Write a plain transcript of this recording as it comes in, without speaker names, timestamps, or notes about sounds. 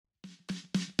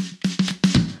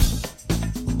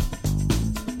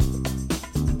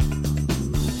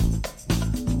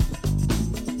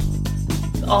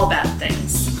all bad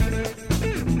things.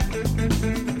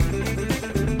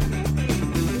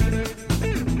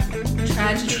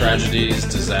 Tragedies,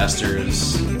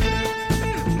 disasters.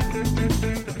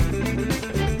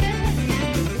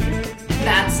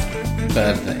 That's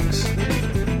Bad things.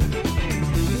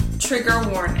 trigger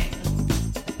warning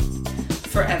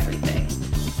for everything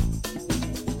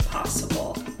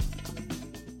possible.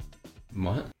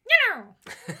 What?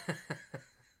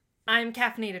 I'm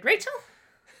caffeinated Rachel.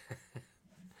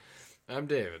 I'm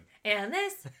David. And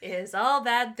this is All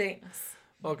Bad Things.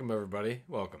 Welcome, everybody.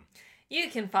 Welcome. You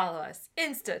can follow us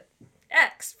Insta,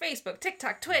 X, Facebook,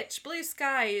 TikTok, Twitch, Blue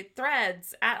Sky,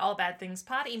 Threads, at All Bad Things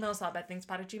Pod. Email us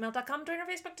allbadthingspod@gmail.com. Join our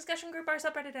Facebook discussion group, our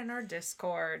subreddit, and our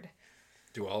Discord.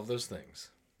 Do all of those things.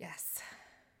 Yes.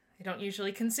 I don't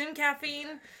usually consume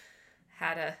caffeine.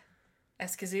 Had a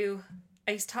Escazoo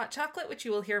iced hot chocolate, which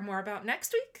you will hear more about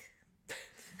next week.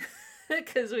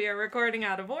 Because we are recording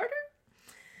out of order.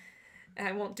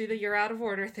 I won't do the you're out of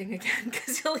order thing again,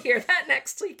 because you'll hear that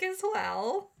next week as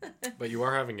well. But you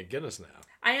are having a Guinness now.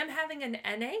 I am having an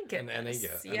NA Guinness. An NA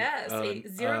Guinness. Yes, a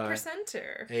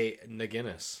 0%er. A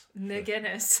Guinness.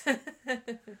 Guinness.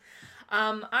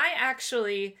 I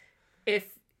actually, if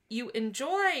you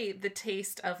enjoy the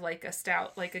taste of like a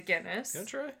stout, like a Guinness. Can I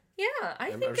try? Yeah,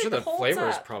 I think I'm sure it the holds flavor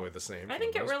up. is probably the same. I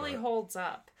think it really holds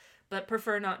up, but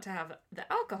prefer not to have the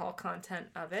alcohol content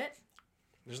of it.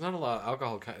 There's not a lot of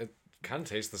alcohol. It kind of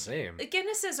tastes the same. The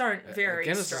Guinnesses aren't very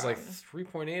Guinness strong. is like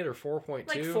 3.8 or 4.2,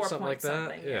 Like 4 something like that.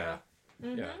 something, yeah.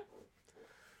 Mm-hmm. Yeah.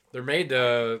 They're made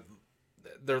to...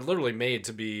 They're literally made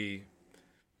to be...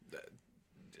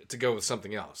 To go with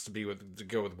something else. To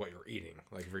go with what you're eating.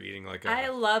 Like if you're eating like a... I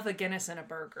love a Guinness in a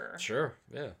burger. Sure,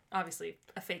 yeah. Obviously,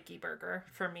 a fakey burger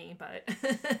for me, but...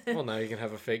 Well, now you can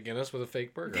have a fake Guinness with a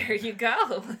fake burger. There you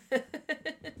go.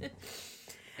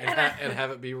 And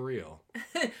have it be real.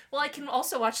 Well, I can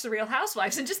also watch The Real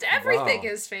Housewives, and just everything Wow.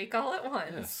 is fake all at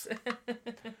once. Yes.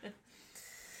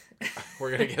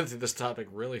 We're going to get through this topic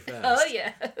really fast. Oh,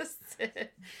 yes.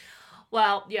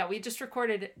 Well, yeah, we just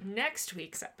recorded next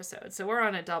week's episode, so we're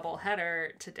on a double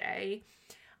header today.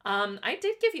 I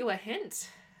did give you a hint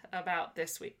about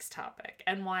this week's topic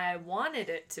and why I wanted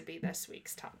it to be this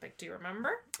week's topic. Do you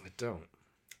remember? I don't.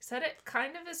 I said it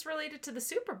kind of is related to the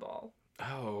Super Bowl.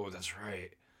 Oh, that's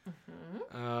right.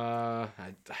 Mm-hmm. I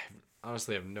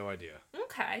honestly have no idea.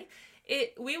 Okay.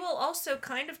 We will also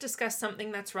kind of discuss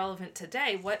something that's relevant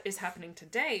today. What is happening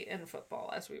today in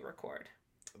football as we record?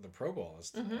 The Pro Bowl is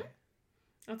today. Mm-hmm.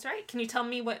 That's right. Can you tell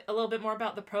me a little bit more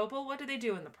about the Pro Bowl? What do they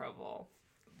do in the Pro Bowl?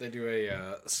 They do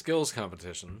a skills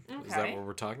competition. Okay. Is that what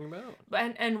we're talking about?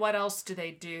 And what else do they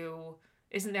do?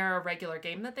 Isn't there a regular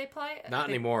game that they play? Not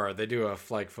anymore. They do a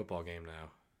flag football game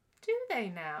now. Do they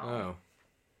now? Oh.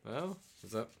 Well,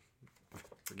 is that...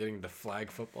 We're getting into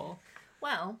flag football?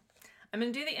 Well, I'm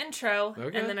going to do the intro,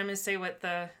 Okay. and then I'm going to say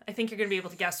I think you're going to be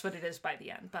able to guess what it is by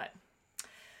the end, but...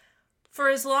 For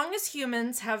as long as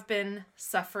humans have been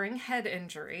suffering head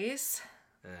injuries,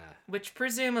 which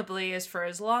presumably is for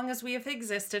as long as we have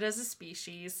existed as a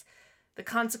species, the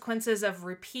consequences of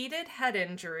repeated head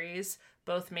injuries,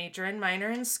 both major and minor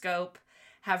in scope,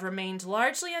 have remained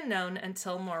largely unknown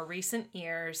until more recent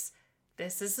years.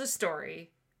 This is the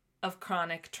story of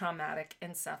chronic traumatic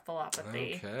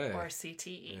encephalopathy, or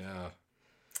CTE.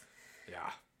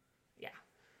 Yeah.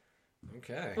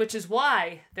 Okay. Which is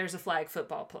why there's a flag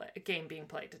football game being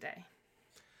played today.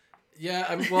 Yeah,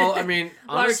 I mean,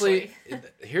 honestly,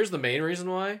 here's the main reason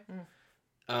why.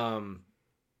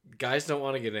 Guys don't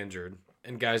want to get injured,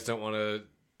 and guys don't want to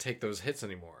take those hits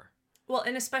anymore. Well,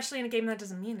 and especially in a game that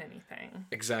doesn't mean anything.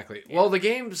 Exactly. Yeah. Well, the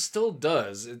game still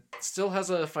does. It still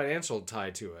has a financial tie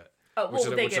to it. Oh, well,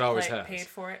 they get get paid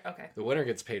for it? Okay. The winner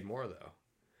gets paid more, though.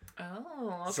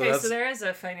 Oh, okay. So there is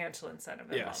a financial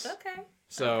incentive involved. Yes. Okay.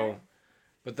 So... Okay.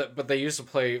 But they used to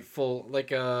play full one of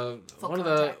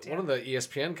the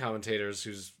ESPN commentators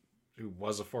who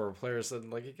was a former player said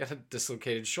like he got a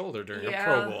dislocated shoulder during a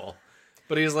Pro Bowl,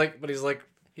 but he's like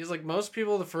most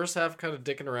people the first half kind of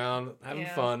dicking around having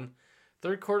fun,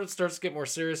 third quarter it starts to get more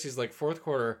serious. He's like fourth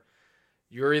quarter,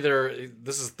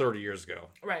 this is 30 years ago,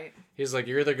 right? He's like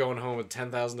you're either going home with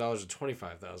 $10,000 or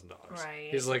 $25,000, right?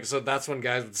 He's like so that's when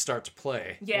guys would start to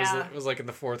play. It was like in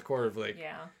the fourth quarter of like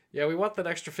yeah, we want that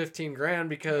extra $15,000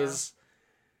 because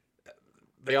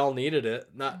they all needed it.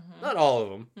 Not all of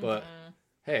them, but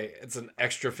hey, it's an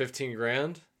extra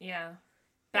 $15,000. Yeah,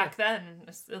 back then,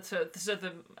 so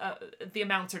the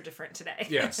amounts are different today.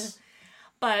 Yes,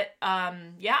 but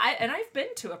I've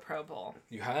been to a Pro Bowl.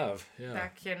 You have, yeah,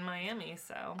 back in Miami.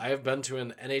 So I have been to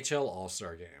an NHL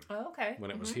All-Star game. Oh, okay. When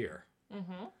it was here.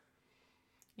 Mm-hmm.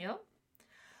 Yep.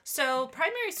 So,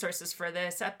 primary sources for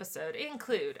this episode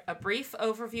include a brief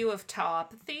overview of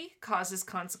tauopathy, causes,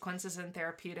 consequences, and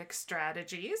therapeutic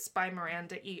strategies by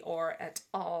Miranda E. Orr et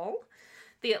al.,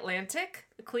 The Atlantic,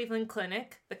 the Cleveland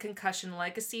Clinic, the Concussion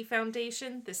Legacy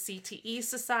Foundation, the CTE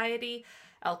Society,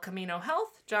 El Camino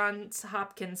Health, Johns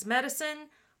Hopkins Medicine,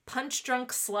 Punch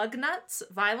Drunk Slug Nuts,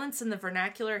 Violence in the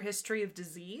Vernacular History of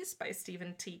Disease by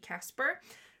Stephen T. Casper,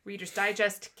 Reader's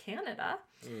Digest Canada,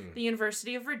 the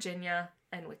University of Virginia,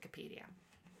 and Wikipedia.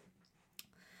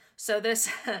 So this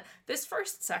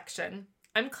first section,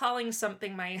 I'm calling it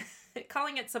something my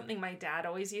dad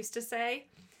always used to say,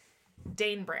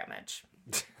 Dane Bramage.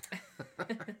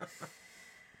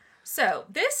 So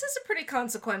this is a pretty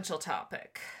consequential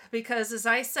topic because, as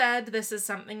I said, this is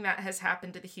something that has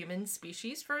happened to the human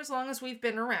species for as long as we've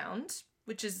been around,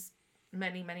 which is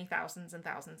many, many thousands and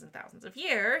thousands and thousands of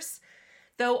years.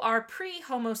 Though our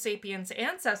pre-Homo sapiens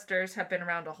ancestors have been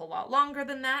around a whole lot longer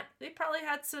than that, they probably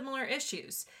had similar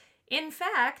issues. In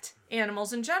fact,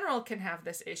 animals in general can have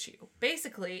this issue.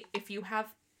 Basically, if you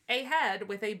have a head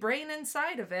with a brain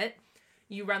inside of it,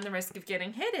 you run the risk of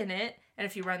getting hit in it, and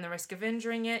if you run the risk of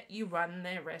injuring it, you run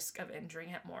the risk of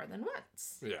injuring it more than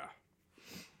once. Yeah.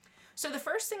 So the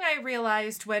first thing I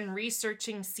realized when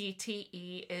researching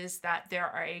CTE is that there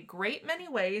are a great many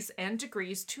ways and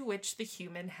degrees to which the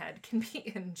human head can be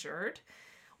injured,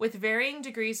 with varying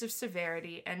degrees of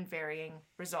severity and varying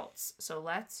results. So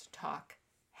let's talk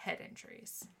head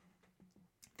injuries.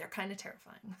 They're kind of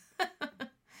terrifying.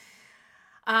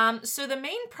 So the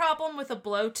main problem with a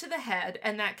blow to the head,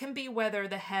 and that can be whether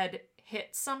the head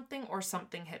hits something or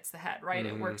something hits the head, right?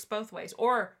 Mm-hmm. It works both ways,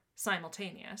 or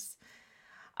simultaneous.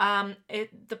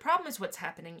 The problem is what's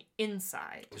happening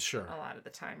inside. Sure. A lot of the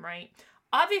time, right?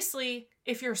 Obviously,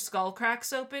 if your skull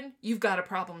cracks open, you've got a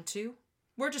problem too.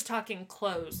 We're just talking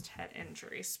closed head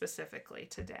injury specifically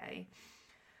today.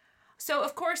 So,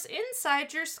 of course,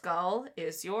 inside your skull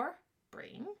is your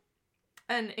brain,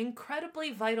 an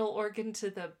incredibly vital organ to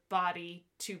the body,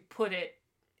 to put it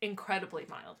incredibly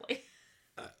mildly.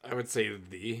 I would say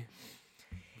the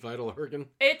vital organ.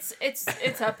 It's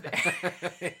up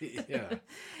there. Yeah.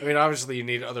 I mean, obviously you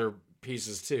need other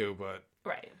pieces too, but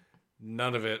right.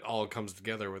 None of it all comes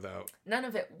together without. None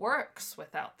of it works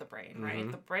without the brain, right?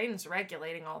 Mm-hmm. The brain's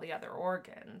regulating all the other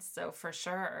organs, so for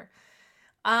sure.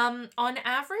 On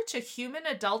average, a human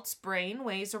adult's brain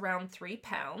weighs around 3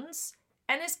 pounds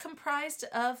and is comprised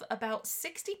of about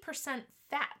 60%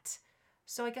 fat.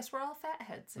 So I guess we're all fat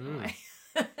heads in a way.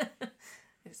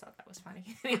 I just thought that was funny.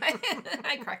 Anyway,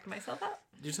 I cracked myself up.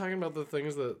 You're talking about the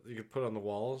things that you could put on the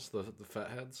walls, the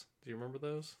fat heads? Do you remember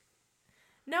those?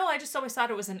 No, I just always thought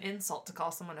it was an insult to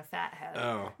call someone a fat head.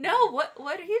 Oh. No, what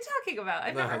are you talking about?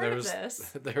 I've never heard of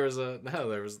this. There was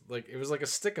it was like a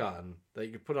stick-on that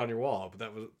you could put on your wall,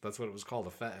 but that's what it was called,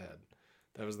 a fat head.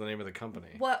 That was the name of the company.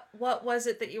 What was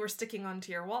it that you were sticking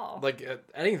onto your wall? Like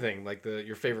anything, like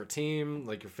your favorite team,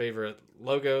 like your favorite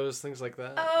logos, things like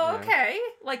that. Oh, okay.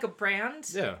 Like a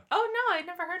brand? Yeah. Oh, no, I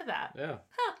never heard of that. Yeah.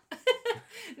 Huh.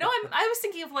 No, I was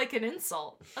thinking of like an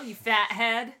insult. Oh, you fat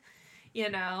head. You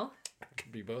know? It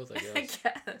could be both, I guess. I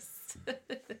guess.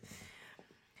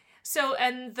 So,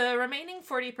 and the remaining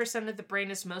 40% of the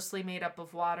brain is mostly made up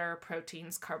of water,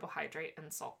 proteins, carbohydrate,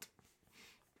 and salt.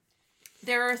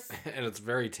 There are and it's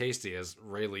very tasty, as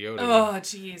Ray Liotta oh,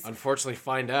 jeez. Unfortunately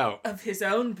find out. Of his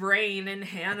own brain in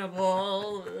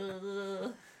Hannibal.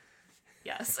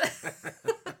 Yes.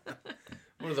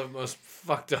 One of the most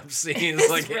fucked up scenes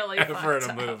really ever in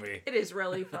a movie. It is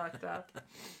really fucked up.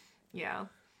 Yeah.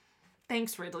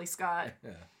 Thanks, Ridley Scott.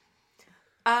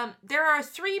 Yeah. There are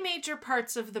 3 major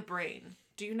parts of the brain.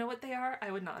 Do you know what they are?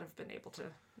 I would not have been able to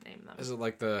name them. Is it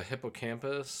like the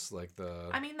hippocampus?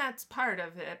 I mean, that's part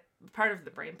of it. Part of the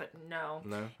brain, but no.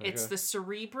 No? Okay. It's the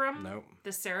cerebrum, nope.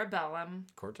 the cerebellum,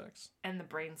 cortex, and the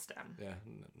brainstem. Yeah,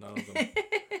 none of them.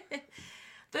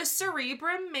 The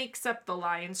cerebrum makes up the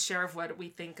lion's share of what we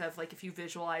think of, like if you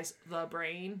visualize the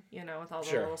brain, you know, with all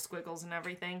the little squiggles and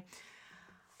everything.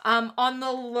 On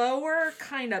the lower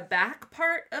kind of back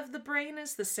part of the brain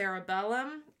is the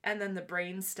cerebellum, and then the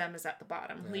brainstem is at the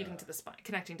bottom, leading to the spine,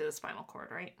 connecting to the spinal cord,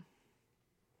 right?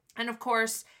 And of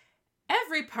course,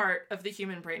 every part of the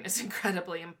human brain is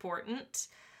incredibly important.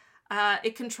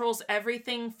 It controls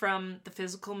everything from the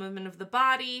physical movement of the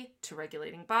body, to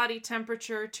regulating body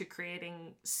temperature, to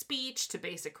creating speech, to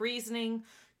basic reasoning,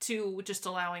 to just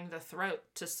allowing the throat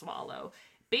to swallow.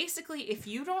 Basically, if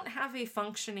you don't have a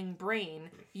functioning brain,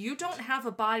 you don't have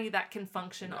a body that can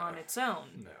function on its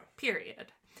own. No.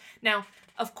 Period. Now,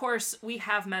 of course, we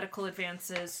have medical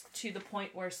advances to the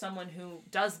point where someone who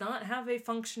does not have a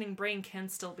functioning brain can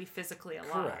still be physically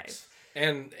alive. Correct.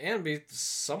 And be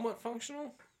somewhat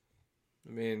functional?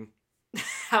 I mean...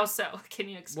 How so? Can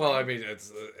you explain? Well, I mean,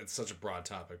 it's such a broad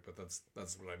topic, but that's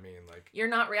what I mean. Like, you're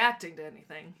not reacting to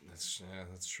anything. That's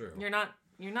true. You're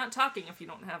not talking if you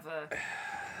don't have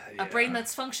a brain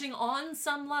that's functioning on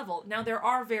some level. Now, there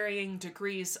are varying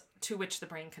degrees to which the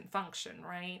brain can function,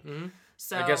 right? Mm-hmm.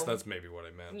 So I guess that's maybe what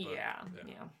I meant. But,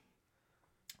 yeah.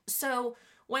 So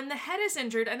when the head is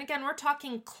injured, and again, we're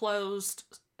talking closed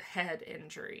head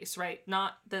injuries, right?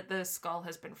 Not that the skull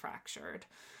has been fractured.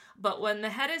 But when the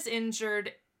head is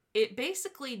injured, it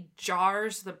basically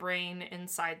jars the brain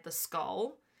inside the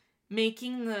skull,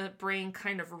 making the brain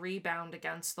kind of rebound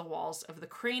against the walls of the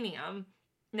cranium.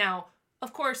 Now,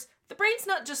 of course, the brain's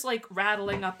not just like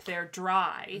rattling up there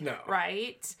dry, no.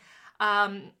 Right?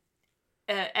 And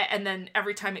then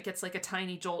every time it gets like a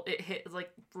tiny jolt, it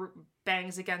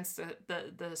bangs against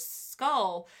the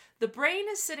skull. The brain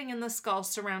is sitting in the skull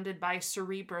surrounded by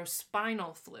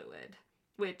cerebrospinal fluid,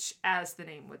 which, as the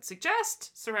name would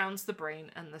suggest, surrounds the brain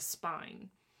and the spine.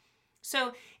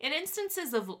 So, in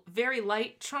instances of very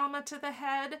light trauma to the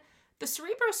head, the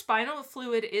cerebrospinal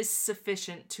fluid is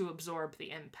sufficient to absorb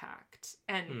the impact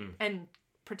and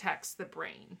protects the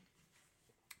brain,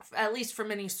 at least from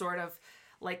any sort of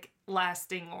like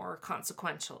lasting or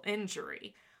consequential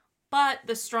injury. But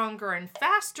the stronger and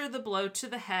faster the blow to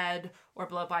the head or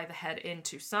blow by the head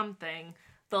into something,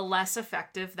 the less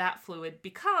effective that fluid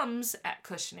becomes at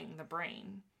cushioning the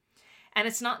brain. And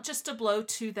it's not just a blow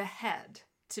to the head,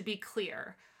 to be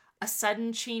clear. A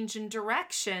sudden change in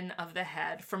direction of the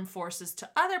head from forces to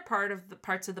other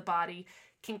parts of the body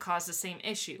can cause the same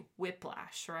issue,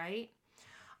 whiplash, right?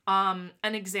 An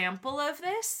example of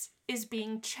this is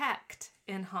being checked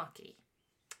in hockey.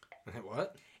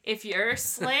 What? If you're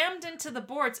slammed into the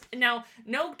boards, now,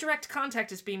 no direct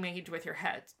contact is being made with your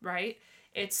head, right?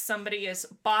 It's somebody is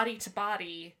body to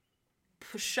body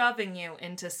shoving you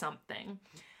into something.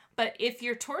 But if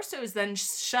your torso is then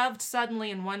shoved suddenly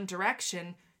in one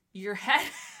direction, your head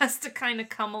has to kind of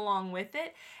come along with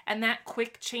it. And that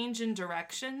quick change in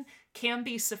direction can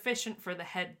be sufficient for the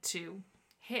head to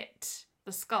hit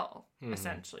the skull,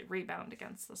 essentially, rebound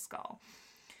against the skull.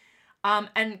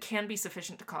 And can be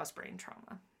sufficient to cause brain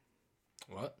trauma.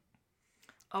 What?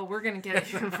 Oh, we're going to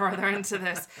get even further into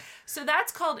this. So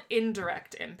that's called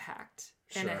indirect impact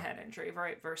in a head injury,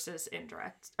 right? Versus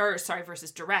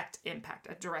direct impact,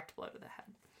 a direct blow to the head.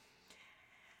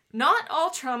 Not all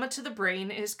trauma to the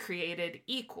brain is created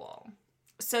equal.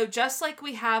 So just like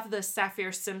we have the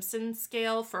Saffir-Simpson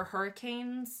scale for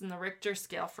hurricanes and the Richter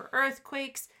scale for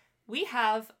earthquakes, we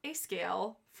have a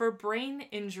scale for brain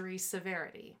injury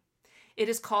severity. It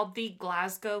is called the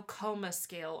Glasgow Coma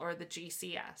Scale, or the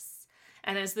GCS.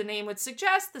 And as the name would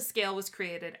suggest, the scale was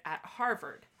created at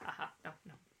Harvard. Haha, no.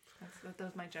 That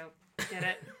was my joke. Get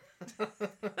it?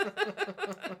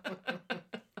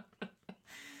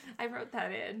 I wrote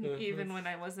that in, even when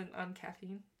I wasn't on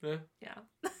caffeine. Yeah.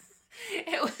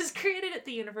 It was created at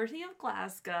the University of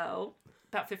Glasgow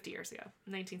about 50 years ago,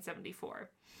 1974.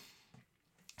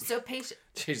 So patient...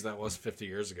 Jeez, that was 50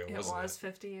 years ago, wasn't it? It was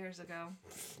 50 years ago.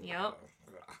 Yep.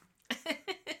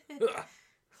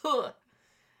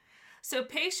 So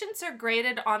patients are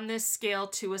graded on this scale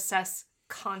to assess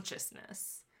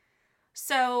consciousness.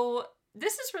 So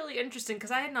this is really interesting because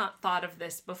I had not thought of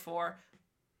this before.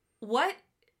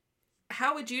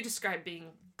 How would you describe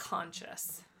being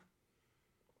conscious?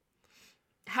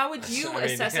 How would you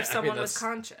assess if someone was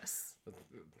conscious?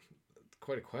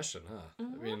 Quite a question, huh?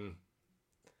 Mm-hmm. I mean...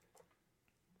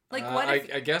 Like, what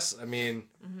if... I guess, I mean...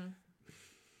 Mm-hmm.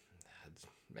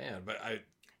 Man, but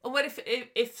What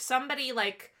if somebody,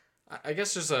 like... I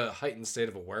guess there's a heightened state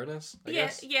of awareness, I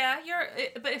guess. Yeah,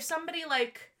 but if somebody,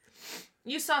 like...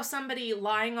 You saw somebody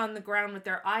lying on the ground with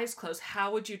their eyes closed,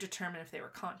 how would you determine if they were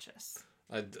conscious?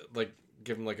 I'd, like,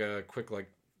 give them, like, a quick,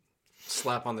 like,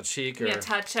 slap on the cheek, or... Yeah,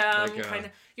 touch them, like kind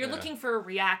of... You're looking for a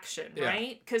reaction,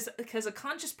 right? Because a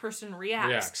conscious person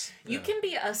reacts. You can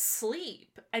be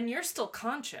asleep, and you're still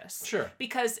conscious. Sure.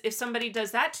 Because if somebody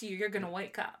does that to you, you're going to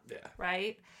wake up. Yeah.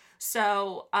 Right?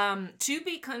 So, to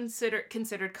be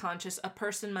considered conscious, a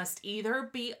person must either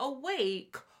be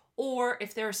awake, or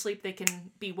if they're asleep, they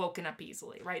can be woken up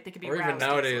easily, right? They can be roused even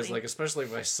nowadays, easily. like, especially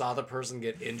if I saw the person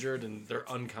get injured and they're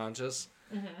unconscious,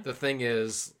 the thing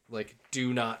is, like,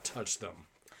 do not touch them.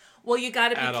 Well, you got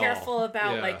to be careful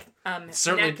about, like,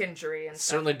 neck injury and stuff.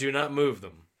 Certainly do not move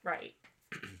them. Right.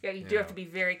 Yeah, you do have to be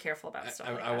very careful about stuff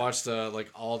like that. I watched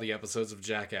like all the episodes of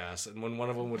Jackass, and when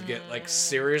one of them would get like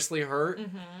seriously hurt,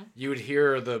 you would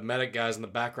hear the medic guys in the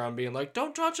background being like,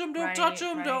 "Don't touch him! Don't touch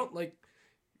him! Don't like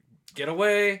get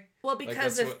away!" Well,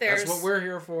 because that's what we're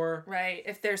here for, right?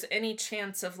 If there's any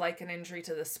chance of like an injury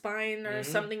to the spine or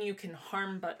something, you can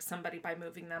harm somebody by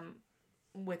moving them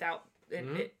without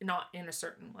it not in a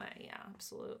certain way. Yeah,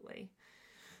 absolutely.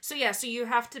 So you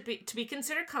have to be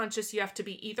considered conscious, you have to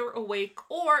be either awake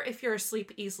or, if you're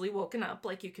asleep, easily woken up,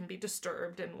 like you can be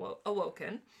disturbed and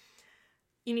awoken.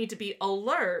 You need to be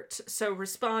alert, so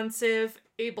responsive,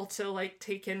 able to like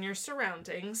take in your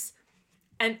surroundings,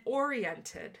 and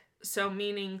oriented. So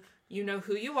meaning you know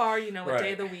who you are, you know what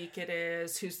day of the week it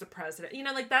is, who's the president. You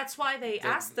know, like that's why they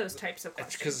ask those types of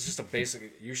questions. Because it's just a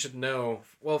basic, you should know,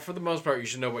 well, for the most part, you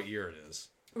should know what year it is.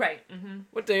 Right. Mm-hmm.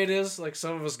 What day it is? Like,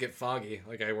 some of us get foggy.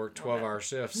 Like, I work 12-hour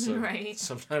shifts. So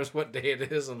sometimes what day it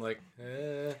is, I'm like,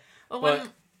 Well, but,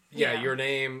 your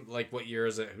name, like, what year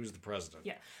is it? Who's the president?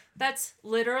 Yeah. That's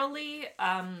literally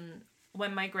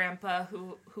when my grandpa,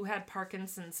 who had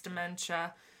Parkinson's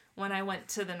dementia, when I went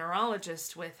to the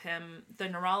neurologist with him, the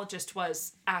neurologist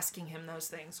was asking him those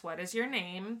things. What is your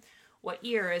name? What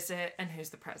year is it? And who's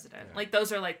the president? Yeah. Like,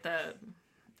 those are like the...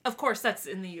 Of course, that's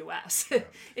in the U.S.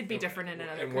 It'd be different in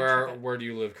another country. And where do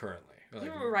you live currently?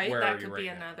 Like, right, that could be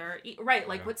another... Right,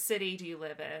 like what city do you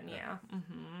live in? Yeah.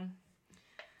 Mm-hmm.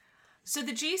 So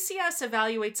the GCS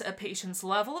evaluates a patient's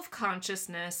level of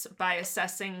consciousness by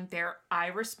assessing their eye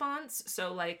response.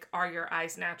 So, like, are your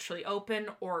eyes naturally open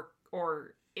or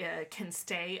can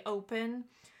stay open?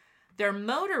 Their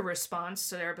motor response,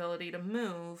 so their ability to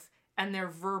move, and their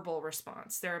verbal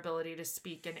response, their ability to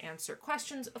speak and answer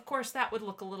questions. Of course, that would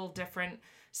look a little different.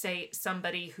 Say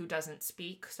somebody who doesn't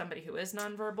speak, somebody who is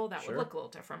nonverbal, that would look a little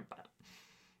different. But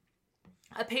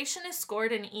a patient is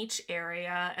scored in each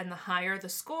area, and the higher the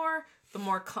score, the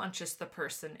more conscious the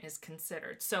person is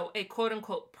considered. So a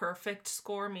quote-unquote perfect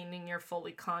score, meaning you're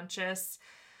fully conscious,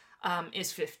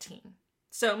 is 15.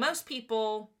 So most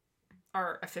people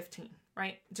are a 15.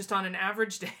 Right? Just on an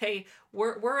average day,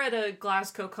 we're at a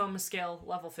Glasgow Coma scale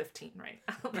level 15 right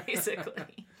now,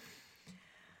 basically.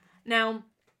 Now,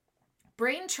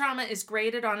 brain trauma is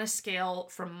graded on a scale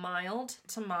from mild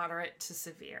to moderate to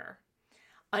severe.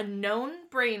 A known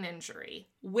brain injury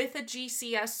with a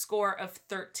GCS score of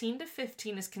 13 to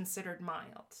 15 is considered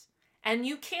mild. And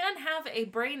you can have a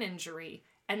brain injury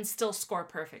and still score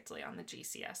perfectly on the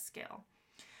GCS scale.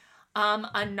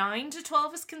 A 9 to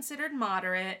 12 is considered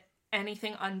moderate.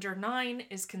 Anything under 9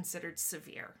 is considered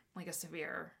severe, like a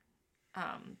severe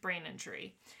brain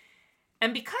injury.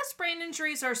 And because brain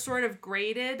injuries are sort of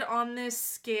graded on this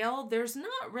scale, there's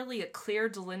not really a clear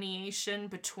delineation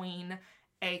between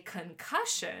a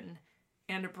concussion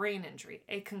and a brain injury.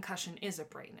 A concussion is a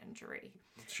brain injury.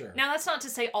 Sure. Now, that's not to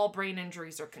say all brain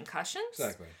injuries are concussions.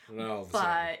 Exactly. Not all the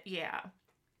same. Yeah.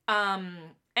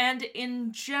 And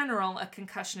in general, a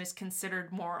concussion is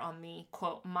considered more on the,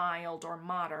 quote, mild or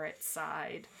moderate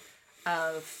side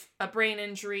of a brain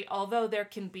injury, although there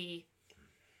can be,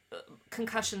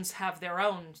 concussions have their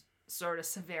own sort of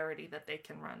severity that they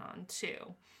can run on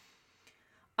too.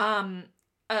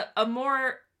 A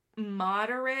more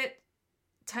moderate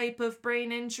type of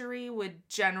brain injury would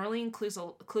generally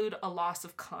include a loss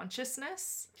of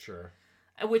consciousness. Sure.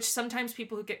 Which sometimes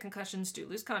people who get concussions do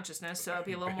lose consciousness, so it'll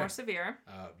be a little more severe.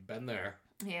 Been there.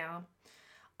 Yeah.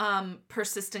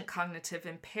 Persistent cognitive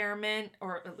impairment,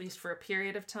 or at least for a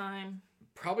period of time.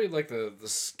 Probably like the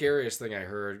scariest thing I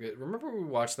heard. Remember we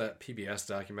watched that PBS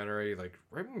documentary, like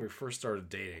right when we first started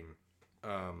dating,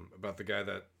 about the guy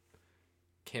that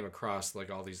came across like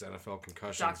all these NFL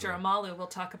concussions. Dr. Amalu, we'll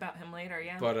talk about him later,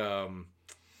 yeah. But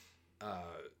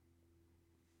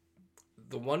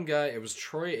the one guy, it was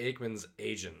Troy Aikman's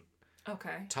agent.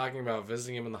 Okay. Talking about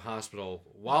visiting him in the hospital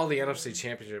while the NFC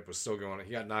Championship was still going on.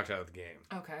 He got knocked out of the game.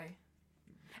 Okay.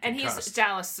 And he's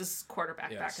Dallas's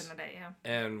quarterback back in the day, yeah.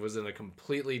 And was in a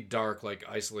completely dark, like,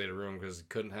 isolated room because he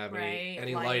couldn't have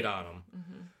any light on him.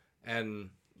 Mm-hmm. And,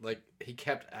 like, he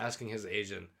kept asking his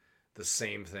agent the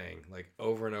same thing, like,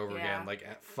 over and over again, like,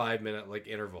 at 5-minute, like,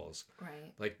 intervals.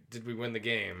 Right. Like, did we win the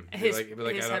game? His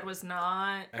head was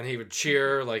not. And he would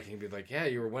cheer, like, he'd be like, yeah,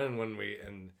 you were winning when we...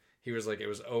 And he was like, it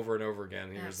was over and over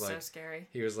again. He was like... so scary.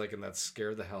 He was like, and that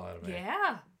scared the hell out of me.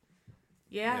 Yeah.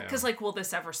 Yeah, because, like, will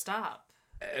this ever stop?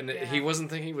 And he wasn't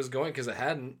thinking he was going because it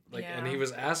hadn't. Like, and he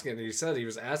was asking it, and he said he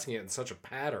was asking it in such a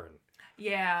pattern.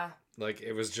 Yeah. Like,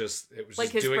 it was just like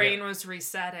his brain was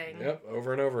resetting. Yep,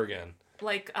 over and over again.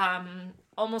 Like,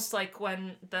 almost like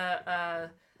when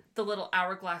the the little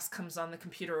hourglass comes on the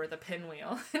computer or the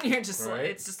pinwheel, and you're just right? like,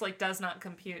 it's just like does not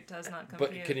compute.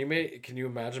 But can you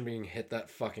imagine being hit that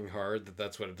fucking hard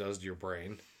that's what it does to your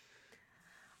brain?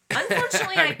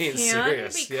 Unfortunately, I can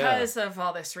serious, because of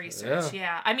all this research.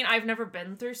 Yeah. I mean, I've never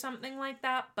been through something like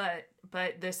that, but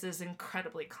this is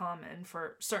incredibly common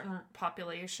for certain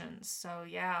populations. So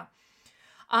yeah,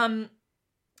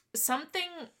 something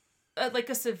like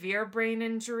a severe brain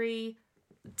injury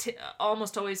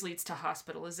almost always leads to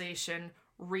hospitalization.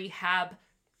 Rehab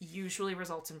usually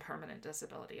results in permanent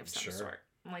disability of some sort.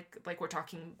 Like we're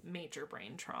talking major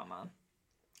brain trauma.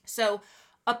 So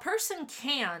a person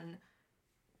can,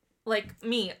 like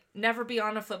me, never be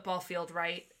on a football field,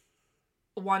 right?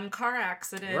 One car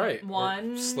accident, right?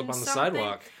 One or slip on the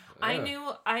sidewalk.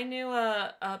 Yeah. I knew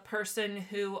a person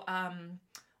who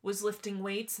was lifting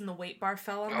weights and the weight bar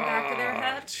fell on the back of their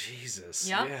head. Jesus.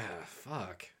 Yep. Yeah.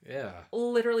 Fuck. Yeah.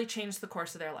 Literally changed the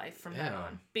course of their life from then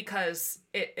on because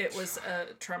it was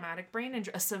a traumatic brain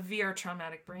injury, a severe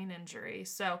traumatic brain injury.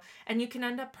 So, and you can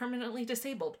end up permanently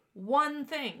disabled. One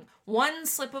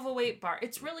slip of a weight bar.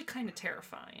 It's really kind of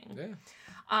terrifying.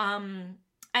 Yeah.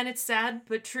 And it's sad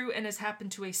but true, and has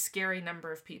happened to a scary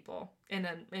number of people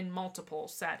in multiple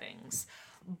settings.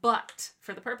 But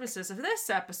for the purposes of this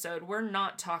episode, we're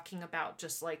not talking about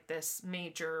just like this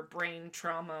major brain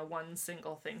trauma, one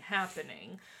single thing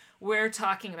happening. We're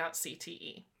talking about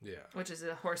CTE. Yeah. Which is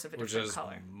a horse of a different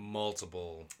color.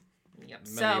 Multiple.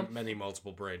 Yep. Many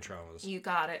multiple brain traumas. You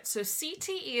got it. So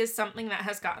CTE is something that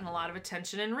has gotten a lot of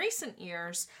attention in recent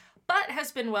years, but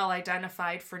has been well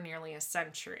identified for nearly a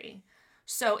century.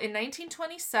 So in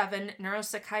 1927,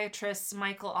 neuropsychiatrists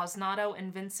Michael Osnato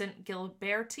and Vincent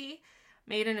Gilberti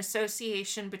made an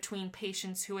association between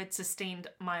patients who had sustained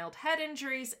mild head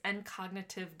injuries and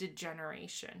cognitive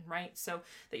degeneration, right? So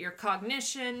that your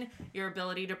cognition, your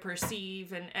ability to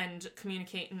perceive and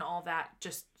communicate and all that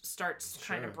just starts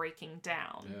kind of breaking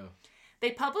down. Yeah.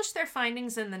 They published their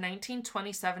findings in the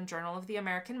 1927 Journal of the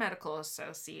American Medical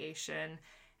Association,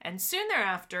 and soon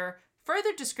thereafter,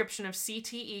 further description of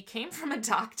CTE came from a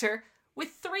doctor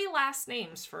with 3 last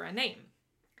names for a name.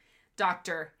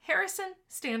 Dr. Harrison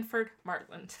Stanford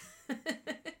Martland.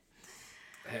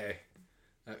 Hey.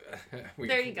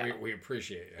 There you go. We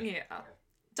appreciate it. Yeah.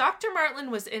 Dr.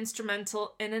 Martland was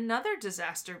instrumental in another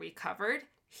disaster we covered.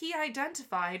 He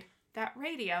identified that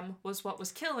radium was what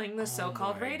was killing the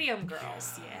so-called radium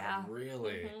girls. God, yeah.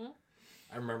 Really? Mm-hmm.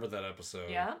 I remember that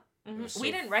episode. Yeah. Mm-hmm.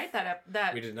 We didn't write that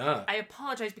up. We did not. I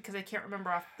apologize because I can't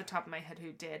remember off the top of my head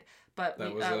who did, but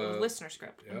that was a listener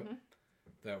script. Yep. Mm-hmm.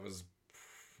 That was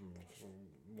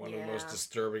one of the most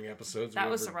disturbing episodes. That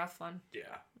was a rough one. Yeah.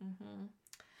 Mm-hmm.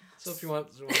 So if you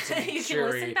want some you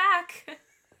cheery, can listen back.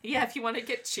 Yeah, if you want to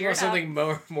get cheered up. Something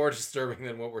more disturbing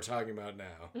than what we're talking about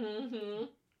now. Mm-hmm.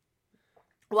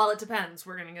 Well, it depends.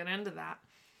 We're going to get into that.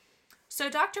 So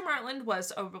Dr. Martland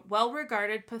was a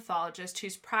well-regarded pathologist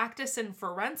whose practice in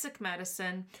forensic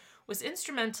medicine was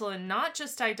instrumental in not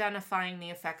just identifying the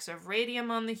effects of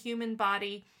radium on the human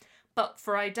body, but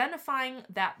for identifying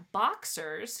that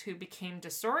boxers who became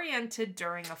disoriented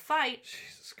during a fight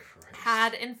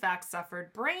had in fact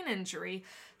suffered brain injury,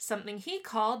 something he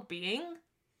called being...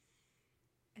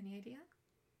 Any idea?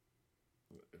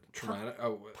 Traumatic?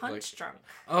 Punch drunk.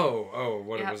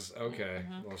 What it was. Okay.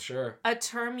 Mm-hmm. Well, sure. A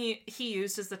term he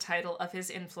used as the title of his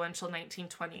influential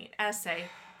 1928 essay.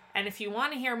 And if you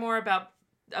want to hear more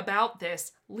about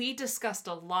this, Lee discussed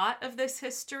a lot of this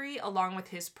history along with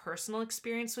his personal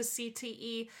experience with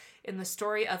CTE in the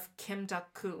story of Kim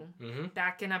Duk-koo. Mm-hmm.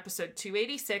 Back in episode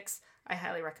 286. I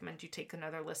highly recommend you take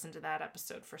another listen to that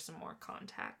episode for some more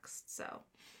context. So,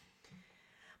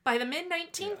 by the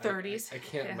mid-1930s... I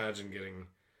can't imagine getting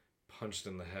punched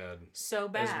in the head so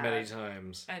bad as many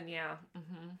times, and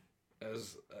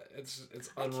as it's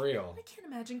unreal. I can't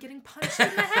imagine getting punched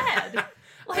in the head.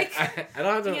 Like I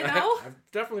don't have to. You know? I've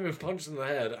definitely been punched in the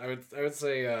head. I would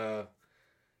say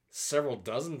several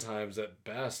dozen times at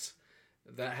best.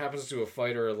 That happens to a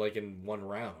fighter like in one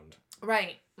round.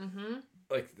 Right. Mm-hmm.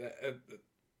 Like that.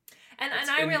 And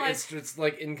I realize it's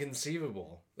like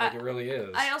inconceivable. Like it really is.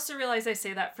 I also realize I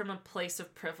say that from a place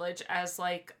of privilege as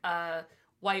like a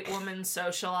white woman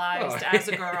socialized as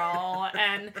a girl,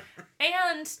 and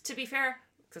to be fair,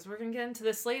 because we're gonna get into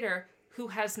this later, who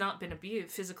has not been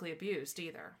physically abused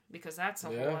either, because that's a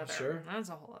whole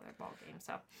other ballgame.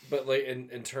 So, but like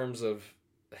in terms of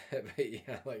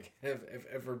like if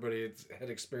everybody had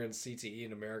experienced CTE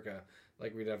in America,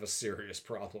 like we'd have a serious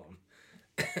problem.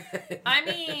 I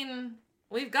mean,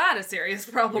 we've got a serious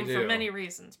problem for many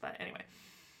reasons, but anyway.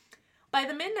 By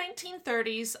the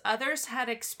mid-1930s, others had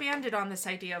expanded on this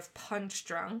idea of punch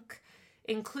drunk.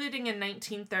 including in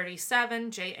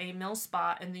 1937 J.A.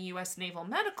 Millspaugh in the U.S. Naval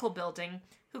Medical Building,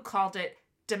 who called it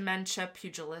dementia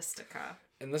pugilistica.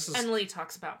 And Lee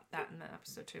talks about that in the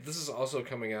episode too. This is also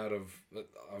coming out of,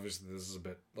 obviously this is a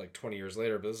bit like 20 years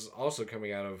later, but this is also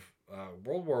coming out of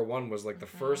World War I was like the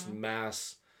first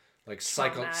mass like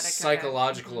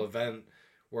psychological event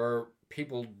where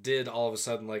people did all of a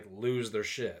sudden like lose their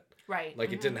shit. Right.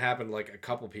 Like it didn't happen to like a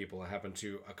couple people, it happened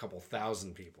to a couple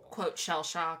thousand people. Quote, shell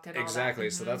shock and exactly. all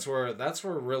that. So that's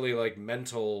where really like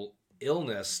mental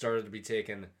illness started to be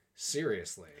taken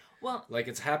seriously. Well, like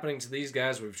it's happening to these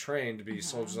guys we've trained to be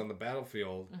soldiers on the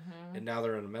battlefield, and now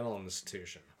they're in a mental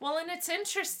institution. Well, and it's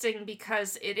interesting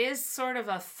because it is sort of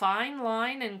a fine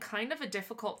line and kind of a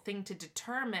difficult thing to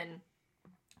determine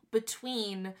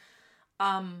between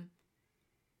a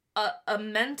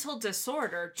mental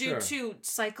disorder due to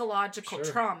psychological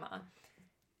trauma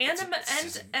and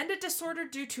a disorder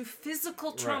due to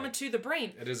physical trauma to the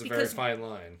brain. It is a very fine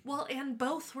line. Well, and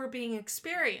both were being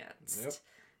experienced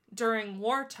during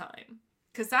wartime,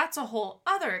 because that's a whole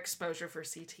other exposure for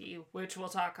CTE, which we'll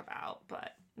talk about,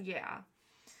 but yeah.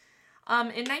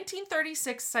 In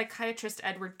 1936, psychiatrist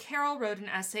Edward Carroll wrote an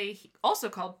essay, also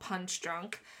called Punch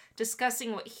Drunk,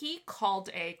 discussing what he called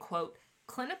a, quote,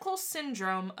 clinical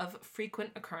syndrome of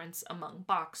frequent occurrence among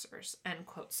boxers, end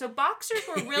quote. So boxers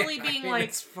were really being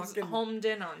homed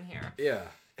in on here. Yeah.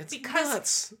 It's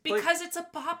nuts. Because it's a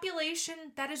population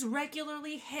that is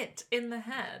regularly hit in the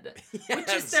head. Yes.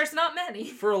 Which is, there's not many.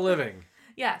 For a living.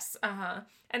 Yes. And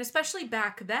especially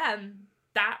back then,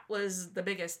 that was the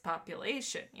biggest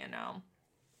population, you know.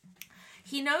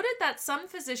 He noted that some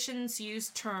physicians use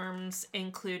terms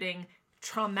including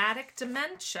traumatic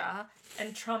dementia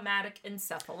and traumatic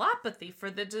encephalopathy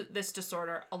for this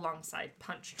disorder alongside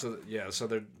punch drunk. So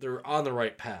they're on the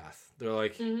right path. They're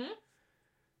like...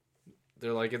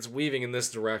 They're like, it's weaving in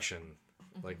this direction.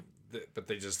 Like, but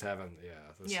they just haven't,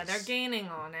 they're gaining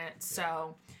on it.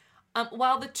 So,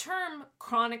 while the term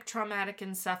chronic traumatic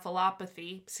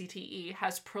encephalopathy, CTE,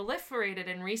 has proliferated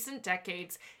in recent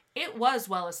decades, it was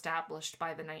well established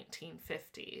by the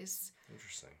 1950s.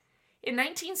 Interesting. In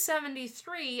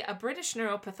 1973, a British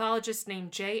neuropathologist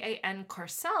named J.A.N.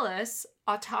 Corsellis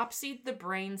autopsied the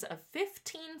brains of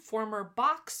 15 former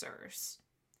boxers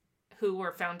who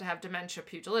were found to have dementia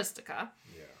pugilistica,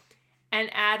 and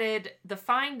added the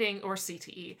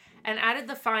CTE, and added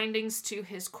the findings to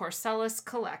his Corsellis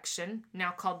collection, now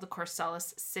called the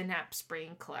Corsellis Synapse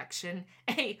Brain Collection,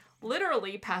 a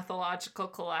literally pathological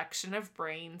collection of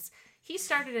brains he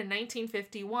started in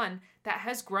 1951 that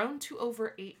has grown to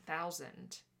over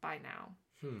 8,000 by now.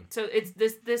 So it's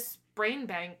this brain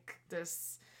bank,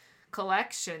 this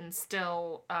collection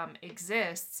still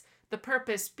exists, the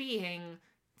purpose being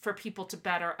for people to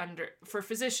for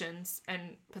physicians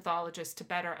and pathologists to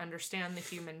better understand the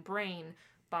human brain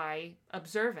by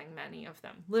observing many of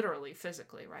them, literally,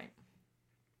 physically, right?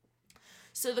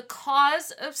 So the cause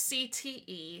of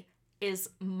CTE is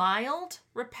mild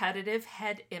repetitive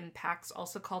head impacts,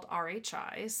 also called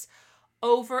RHIs,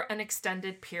 over an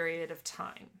extended period of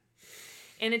time.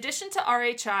 In addition to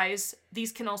RHIs,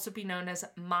 these can also be known as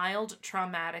mild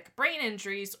traumatic brain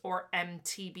injuries, or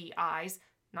MTBIs,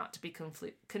 not to be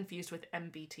confused with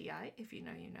MBTI, if you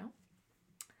know, you know.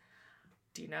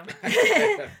 Do you know?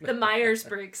 The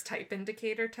Myers-Briggs Type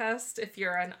Indicator Test. If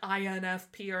you're an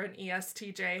INFP or an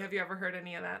ESTJ, have you ever heard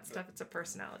any of that stuff? It's a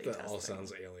personality test. That all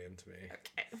sounds alien to me.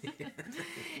 Okay.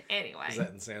 Anyway. Is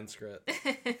that in Sanskrit?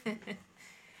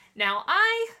 Now,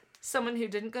 someone who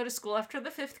didn't go to school after the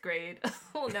 5th grade,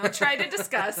 will now try to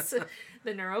discuss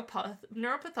the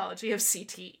neuropathology of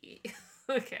CTE.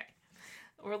 Okay.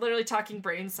 We're literally talking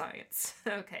brain science.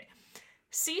 Okay.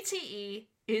 CTE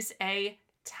is a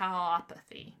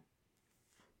tauopathy.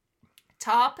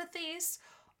 Tauopathies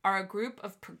are a group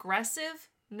of progressive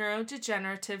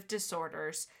neurodegenerative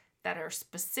disorders that are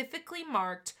specifically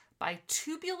marked by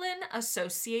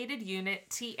tubulin-associated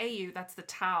unit, TAU, that's the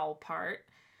tau part,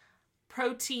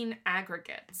 protein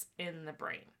aggregates in the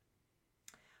brain.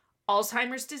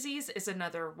 Alzheimer's disease is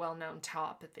another well-known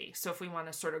tauopathy. So if we want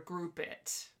to sort of group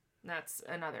it, that's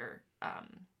another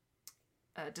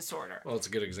disorder. Well, it's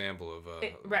a good example of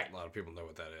a lot of people know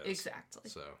what that is.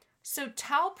 Exactly. So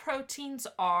tau proteins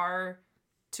are,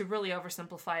 to really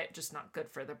oversimplify it, just not good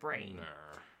for the brain.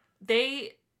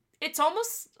 It's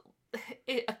almost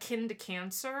akin to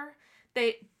cancer.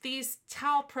 These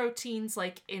tau proteins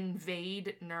like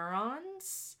invade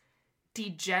neurons,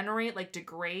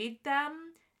 degrade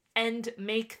them, and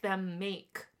make them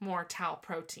make more tau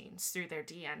proteins through their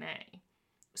DNA.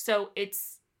 So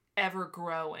it's ever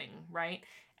growing, right?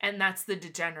 And that's the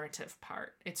degenerative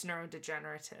part. It's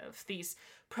neurodegenerative.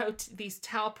 These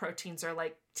tau proteins are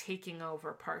like taking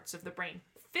over parts of the brain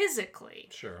physically.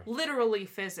 Sure. Literally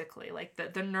physically, like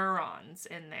the neurons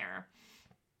in there.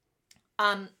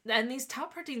 And these tau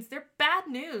proteins, they're bad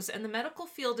news. And the medical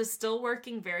field is still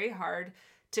working very hard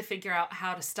to figure out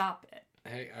how to stop it.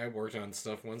 Hey, I worked on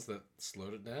stuff once that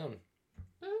slowed it down.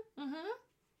 Mm-hmm.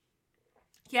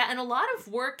 Yeah, and a lot of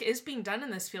work is being done in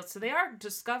this field, so they are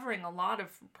discovering a lot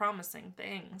of promising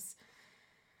things.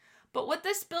 But what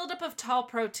this buildup of tau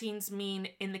proteins mean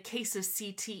in the case of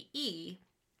CTE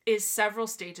is several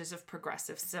stages of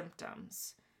progressive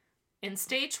symptoms. In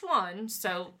stage 1,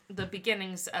 so the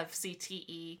beginnings of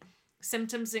CTE,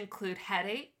 symptoms include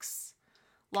headaches,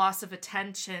 loss of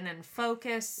attention and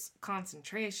focus,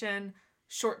 concentration,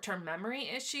 short-term memory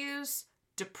issues,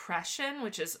 depression,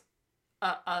 which is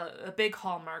a big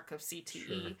hallmark of CTE,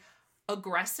 sure.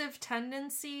 Aggressive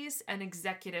tendencies, and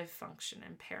executive function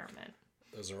impairment.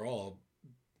 Those are all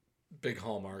big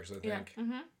hallmarks, I think. Yeah.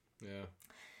 Mm-hmm. Yeah.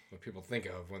 What people think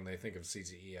of when they think of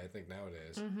CTE, I think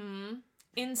nowadays. Mm-hmm.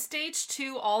 In stage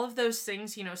 2, all of those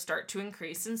things, start to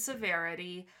increase in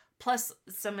severity. Plus,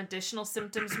 some additional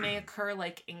symptoms may occur,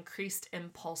 like increased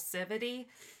impulsivity,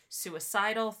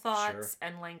 suicidal thoughts,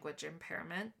 and language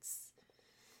impairments.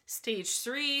 Stage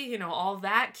 3, all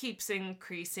that keeps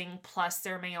increasing. Plus,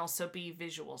 there may also be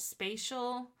visual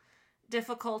spatial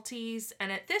difficulties.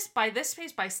 And by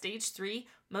stage 3,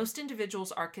 most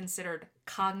individuals are considered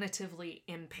cognitively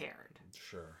impaired.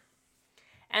 Sure.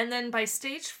 And then by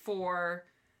stage 4,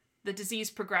 the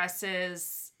disease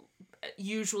progresses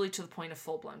usually to the point of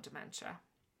full-blown dementia.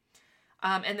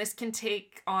 And this can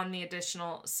take on the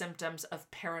additional symptoms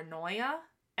of paranoia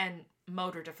and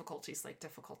motor difficulties, like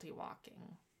difficulty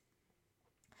walking.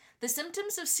 The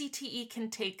symptoms of CTE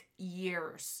can take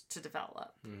years to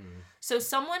develop. Mm. So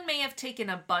someone may have taken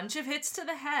a bunch of hits to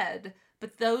the head,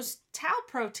 but those tau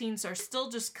proteins are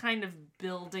still just kind of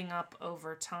building up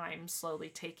over time, slowly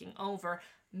taking over.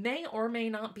 May or may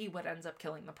not be what ends up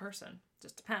killing the person.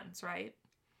 Just depends, right?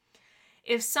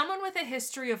 If someone with a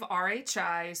history of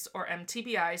RHIs or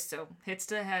MTBIs, so hits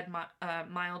to the head,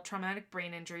 mild traumatic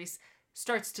brain injuries,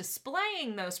 starts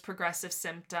displaying those progressive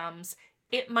symptoms,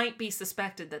 it might be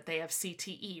suspected that they have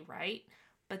CTE, right?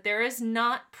 But there is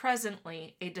not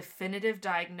presently a definitive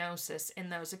diagnosis in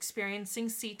those experiencing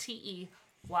CTE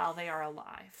while they are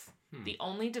alive. The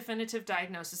only definitive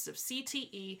diagnosis of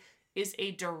CTE is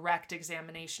a direct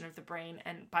examination of the brain,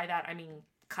 and by that I mean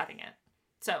cutting it.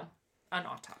 So, an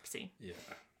autopsy. Yeah.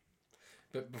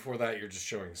 But before that, you're just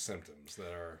showing symptoms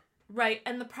that are... Right,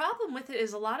 and the problem with it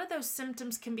is a lot of those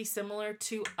symptoms can be similar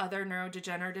to other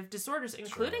neurodegenerative disorders,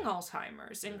 including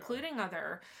Alzheimer's, including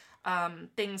other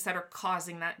things that are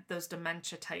causing those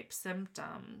dementia-type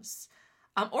symptoms,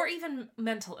 or even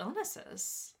mental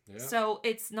illnesses. Yeah. So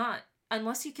it's not,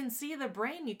 unless you can see the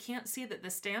brain, you can't see that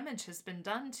this damage has been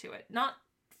done to it. Not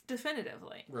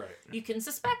definitively. Right. You can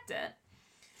suspect it.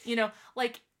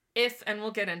 Like if, and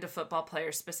we'll get into football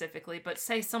players specifically, but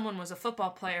say someone was a football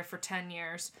player for 10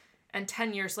 years, and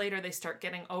 10 years later, they start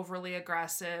getting overly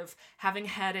aggressive, having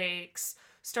headaches,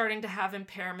 starting to have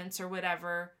impairments or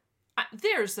whatever.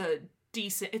 It's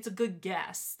a good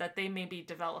guess that they may be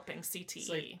developing CTE. It's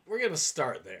like, we're going to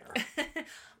start there.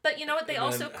 But you know what?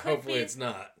 Hopefully it's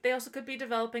not. They also could be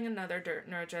developing another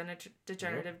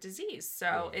neurodegenerative disease.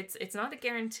 So it's not a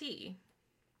guarantee.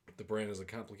 The brain is a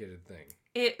complicated thing.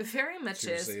 It very much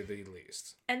is. To say the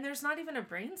least. And there's not even a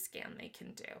brain scan they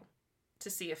can do to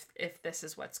see if this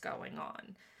is what's going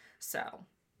on. So,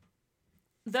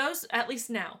 those, at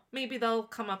least now, maybe they'll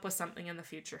come up with something in the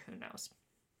future, who knows.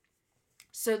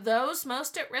 So those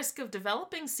most at risk of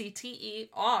developing CTE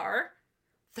are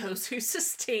those who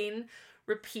sustain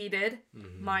repeated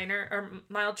minor or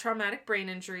mild traumatic brain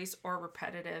injuries or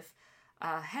repetitive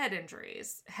head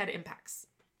impacts.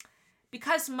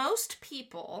 Because most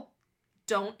people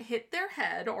don't hit their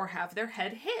head or have their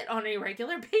head hit on a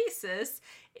regular basis,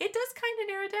 it does kind of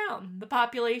narrow down the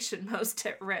population most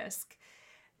at risk.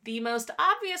 The most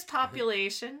obvious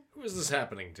population... Who is this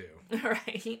happening to?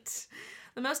 Right.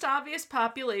 The most obvious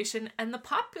population and the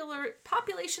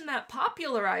population that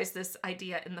popularized this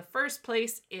idea in the first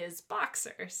place is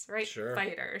boxers, right? Sure.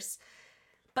 Fighters.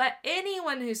 But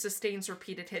anyone who sustains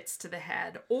repeated hits to the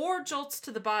head or jolts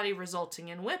to the body resulting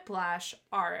in whiplash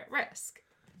are at risk.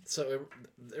 So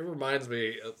it reminds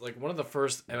me, like one of the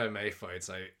first MMA fights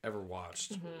I ever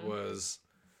watched was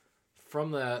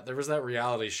from there was that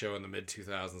reality show in the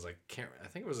mid-2000s. I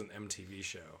think it was an MTV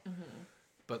show. Mm-hmm.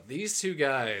 But these two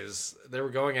guys, they were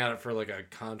going at it for like a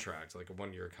contract, like a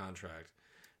 1-year contract.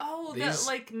 Oh, that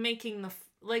like making the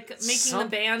the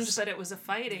band, but it was a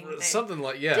fighting thing. Something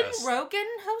like, yes. Didn't Rogan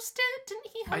host it? Didn't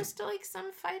he host like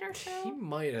some fighter show? He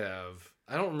might have.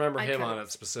 I don't remember him on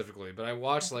it specifically, but I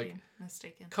watched like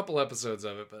a couple episodes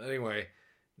of it. But anyway,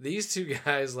 these two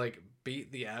guys like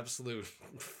beat the absolute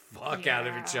fuck out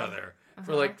of each other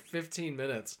for like 15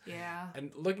 minutes. Yeah.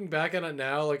 And looking back on it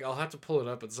now, like I'll have to pull it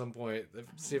up at some point,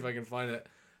 see if I can find it.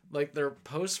 Like their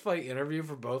post-fight interview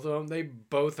for both of them, they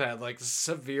both had like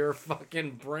severe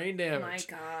fucking brain damage.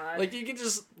 Oh my God. Like you can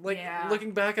just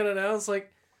looking back on it now, it's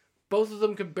like both of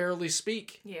them could barely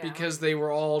speak because they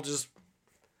were all just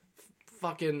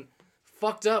fucking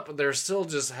fucked up, but they're still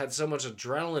just had so much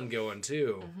adrenaline going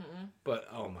too. Mm-hmm. But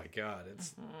oh my God,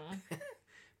 it's.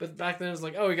 But back then it was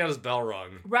like, oh, he got his bell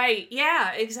rung. Right?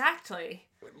 Yeah, exactly.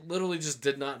 Literally just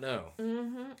did not know.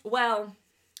 Mm-hmm. Well.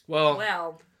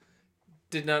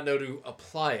 Did not know to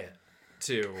apply it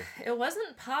to. It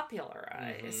wasn't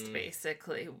popularized,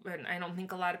 basically, and I don't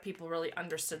think a lot of people really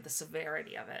understood the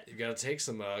severity of it. You got to take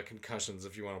some concussions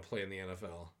if you want to play in the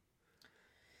NFL.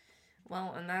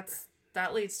 Well, and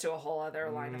that leads to a whole other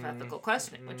line of ethical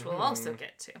questioning, which we'll also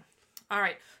get to. All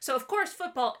right, so of course,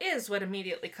 football is what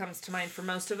immediately comes to mind for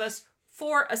most of us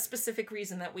for a specific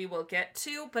reason that we will get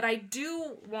to, but I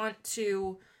do want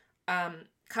to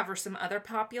cover some other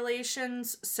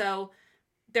populations. So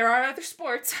there are other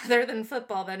sports other than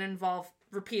football that involve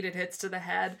repeated hits to the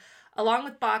head, along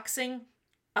with boxing,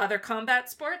 other combat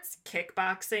sports,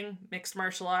 kickboxing, mixed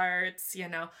martial arts,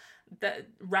 the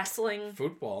wrestling.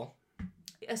 Football.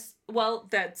 Yes, well,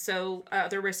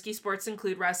 the risky sports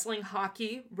include wrestling,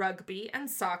 hockey, rugby, and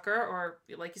soccer, or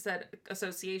like you said,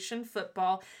 association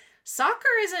football. Soccer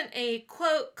isn't a,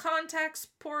 quote, contact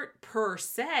sport per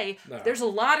se. No. There's a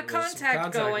lot of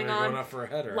contact going on. Going up for a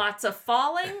header. Lots of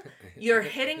falling. You're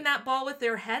hitting that ball with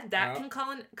your head. That can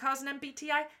cause an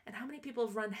MBTI. And how many people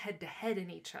have run head-to-head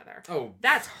in each other? Oh.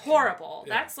 That's horrible.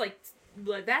 Yeah.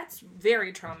 That's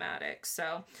very traumatic.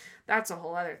 So that's a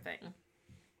whole other thing.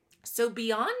 So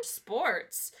beyond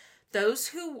sports, those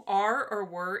who are or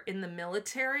were in the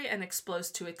military and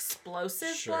exposed to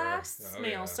explosive blasts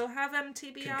may also have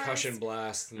MTBIs. Concussion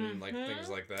blasts and things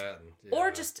like that.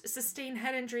 Or just sustain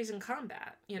head injuries in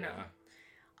combat,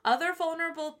 Other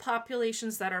vulnerable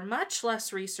populations that are much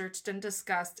less researched and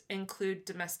discussed include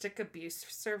domestic abuse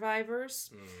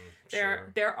survivors.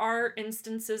 There are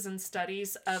instances and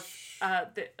studies of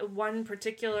one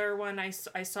particular one I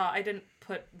saw. I didn't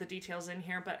put the details in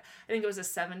here, but I think it was a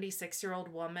 76-year-old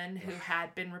woman who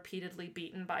had been repeatedly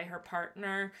beaten by her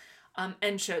partner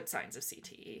and showed signs of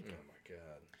CTE. Oh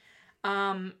my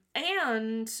God.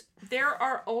 And there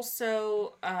are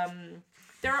also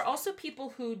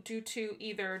people who, due to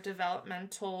either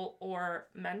developmental or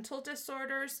mental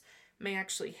disorders, may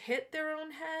actually hit their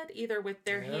own head, either with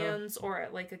their hands or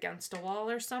like against a wall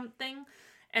or something.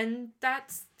 And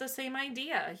that's the same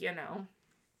idea,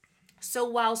 So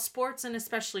while sports, and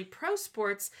especially pro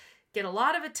sports, get a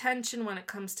lot of attention when it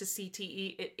comes to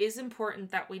CTE, it is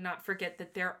important that we not forget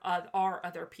that there are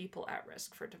other people at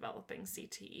risk for developing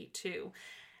CTE too.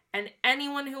 And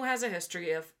anyone who has a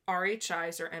history of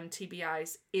RHIs or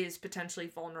MTBIs is potentially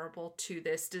vulnerable to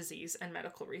this disease, and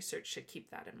medical research should keep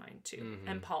that in mind too,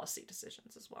 and policy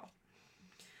decisions as well.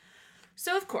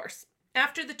 So, of course,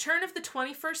 after the turn of the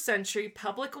 21st century,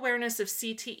 public awareness of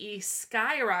CTE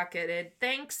skyrocketed,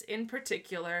 thanks in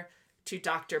particular to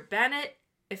Dr. Bennett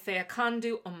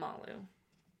Ifeakandu Omalu.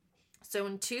 So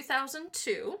in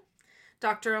 2002,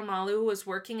 Dr. Omalu was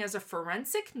working as a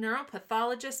forensic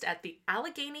neuropathologist at the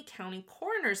Allegheny County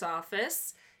Coroner's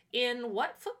Office. In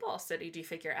what football city do you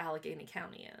figure Allegheny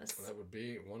County is? That would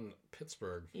be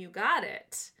Pittsburgh. You got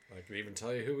it. I could even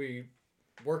tell you who he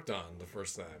worked on the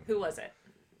first time. Who was it?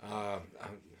 Of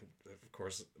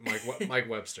course, Mike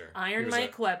Webster.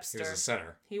 Mike Webster. He was a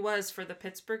center. He was for the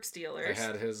Pittsburgh Steelers.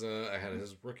 I had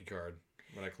his rookie card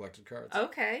when I collected cards.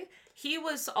 Okay. He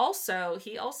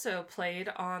also played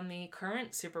on the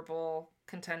current Super Bowl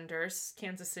contenders,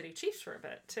 Kansas City Chiefs, for a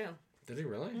bit too. Did he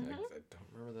really? I don't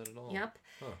remember that at all. Yep.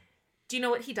 Huh. Do you know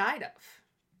what he died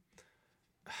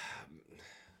of?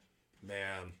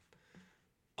 Man,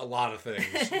 a lot of things,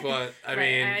 but I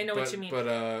mean, I know what you mean.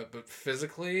 But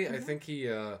physically, I think he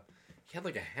had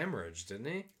like a hemorrhage, didn't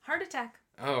he? Heart attack.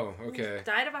 Oh, okay. He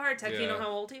died of a heart attack. Yeah. Do you know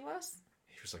how old he was?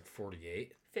 He was like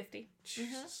 48. 50.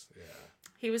 Jesus. Yeah.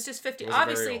 He was just 50.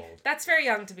 Obviously, that's very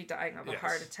young to be dying of a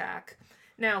heart attack.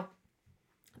 Now,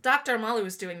 Dr. Omalu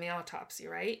was doing the autopsy,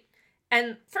 right?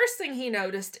 And first thing he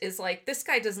noticed is, like, this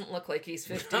guy doesn't look like he's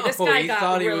 50. No, this guy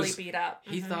got really beat up.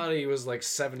 He thought he was, like,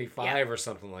 75 or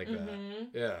something like that.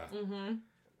 Yeah.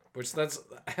 Which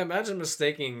imagine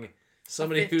mistaking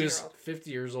somebody who's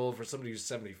 50 years old for somebody who's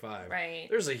 75. Right.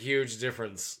 There's a huge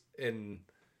difference in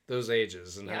those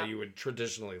ages and how you would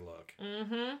traditionally look.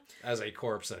 Mm-hmm. As a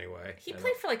corpse, anyway. He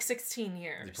played for like 16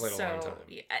 years. He played a long time.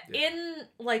 In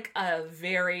like a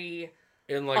very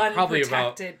in like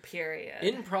unprotected period.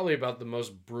 In probably about the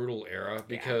most brutal era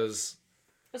because...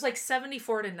 It was like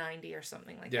 74 to 90 or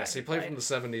something like that. Yes, he played from the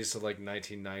 70s to like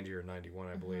 1990 or 91,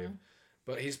 I believe.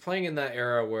 But he's playing in that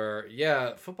era where,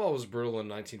 football was brutal in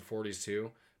 1940s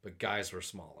too, but guys were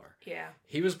smaller. Yeah.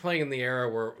 He was playing in the era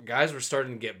where guys were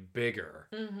starting to get bigger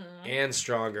and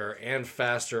stronger and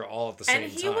faster all at the same time.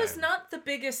 And he was not the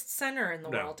biggest center in the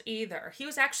world either. He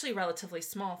was actually relatively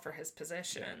small for his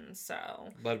position, so...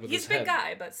 He's a big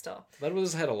guy, but still. Led with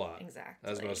his head a lot.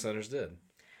 Exactly. As most centers did.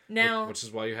 Now... Which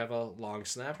is why you have a long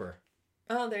snapper.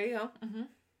 Oh, there you go. Mm-hmm.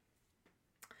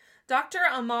 Dr.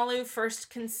 Amalu first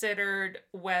considered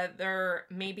whether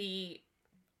maybe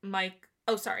Mike...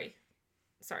 Oh, sorry,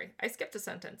 I skipped a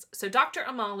sentence. So Dr.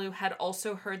 Amalu had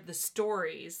also heard the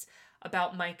stories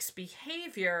about Mike's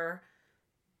behavior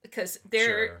because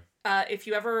if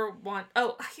you ever want...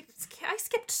 Oh, I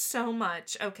skipped so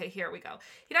much. Okay, here we go.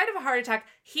 He died of a heart attack.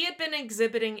 He had been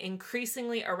exhibiting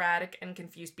increasingly erratic and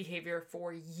confused behavior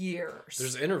for years.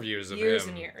 There's interviews of years him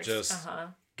and years. Just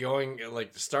going,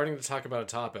 like, starting to talk about a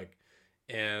topic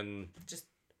and... Just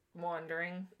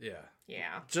wandering. Yeah.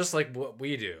 Yeah. Just like what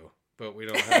we do. But we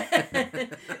don't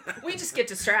have... We just get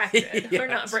distracted.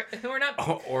 Yes. We're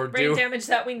not or brain damage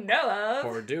that we know of.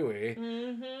 Or do we?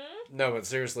 Mm-hmm. No, but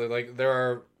seriously, like, there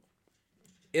are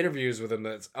interviews with him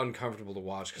that's uncomfortable to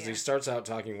watch because he starts out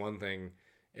talking one thing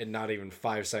and not even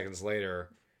 5 seconds later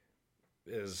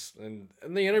and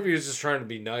the interview is just trying to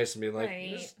be nice and be like,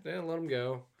 just, let him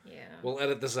go. Yeah. We'll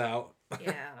edit this out.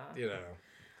 Yeah. You know.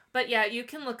 But yeah, you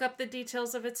can look up the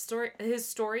details of his story.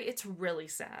 It's really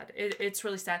sad. It's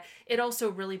really sad. It also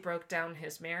really broke down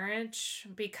his marriage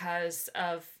because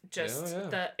of just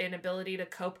the inability to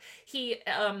cope. He,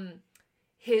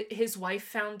 his wife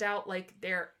found out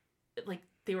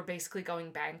they were basically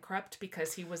going bankrupt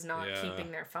because he was not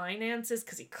keeping their finances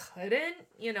because he couldn't,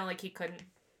 he couldn't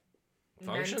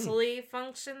mentally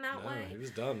function that way. He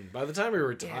was done. By the time he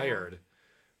retired,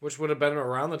 which would have been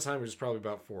around the time he was probably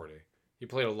about 40. He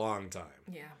played a long time.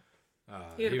 Yeah.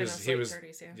 He was in his late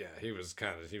 30s, Yeah, he was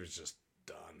just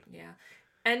done. Yeah.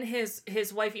 And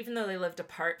his wife, even though they lived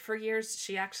apart for years,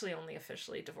 she actually only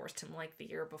officially divorced him like the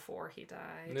year before he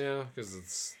died. Yeah, because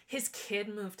it's... His kid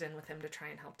moved in with him to try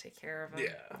and help take care of him.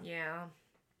 Yeah. Yeah.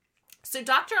 So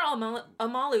Dr.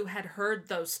 Amalu had heard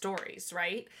those stories,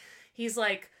 right? He's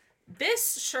like,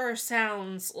 this sure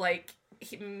sounds like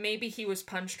maybe he was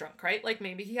punch drunk, right? Like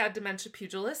maybe he had dementia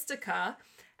pugilistica.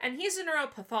 And he's a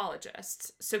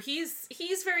neuropathologist, so he's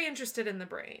very interested in the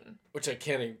brain. Which I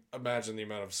can't imagine the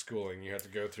amount of schooling you have to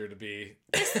go through to be...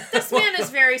 This man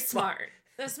is very smart.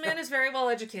 This man is very well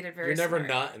educated, very smart. You're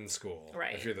never not in school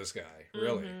if you're this guy,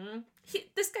 really. Mm-hmm.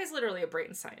 This guy's literally a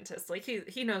brain scientist. Like,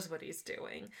 he knows what he's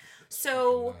doing.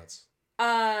 So,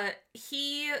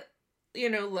 he,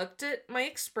 looked at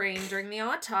Mike's brain during the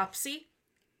autopsy.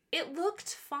 It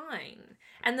looked fine.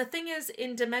 And the thing is,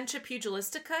 in dementia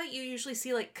pugilistica, you usually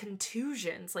see, like,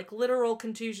 contusions, like literal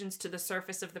contusions to the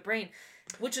surface of the brain,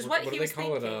 which is what he was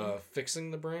thinking. What do they call it? Fixing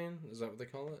the brain? Is that what they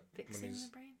call it? Fixing the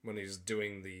brain? When he's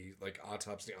doing the, like,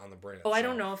 autopsy on the brain itself. Oh, I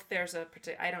don't know if there's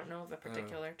I don't know of a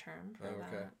particular term for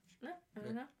that. No, I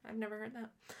don't know. I've never heard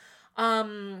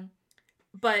that.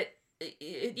 But...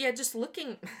 just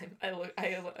looking, I'm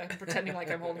pretending like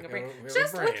I'm holding a brain.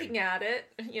 Just looking at it,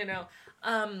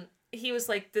 he was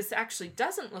like, this actually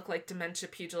doesn't look like dementia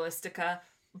pugilistica,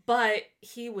 but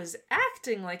he was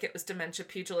acting like it was dementia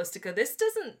pugilistica. This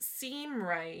doesn't seem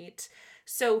right.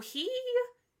 So he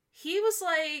was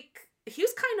like, he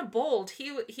was kind of bold.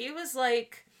 He was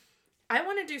like, I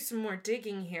want to do some more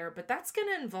digging here, but that's going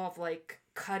to involve like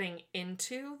cutting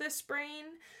into this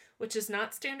brain, which is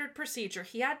not standard procedure.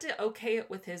 He had to okay it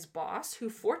with his boss, who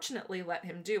fortunately let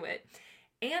him do it.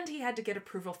 And he had to get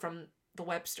approval from the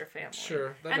Webster family.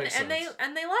 Sure, that makes sense.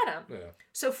 And they let him. Yeah.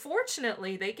 So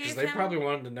fortunately, they gave him... Because they probably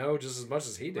wanted to know just as much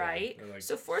as he did. Right.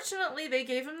 So fortunately, they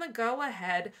gave him the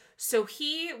go-ahead. So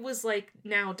he was like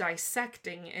now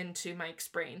dissecting into Mike's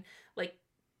brain. Like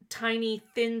tiny,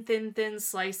 thin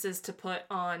slices to put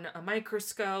on a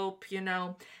microscope,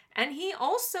 And he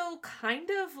also kind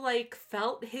of like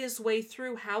felt his way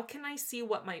through, how can I see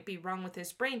what might be wrong with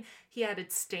his brain? He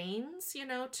added stains,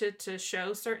 to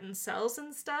show certain cells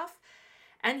and stuff.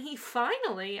 And he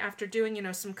finally, after doing,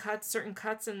 certain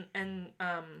cuts and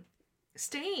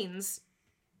stains,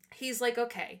 he's like,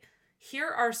 okay, here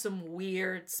are some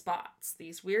weird spots,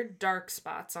 these weird dark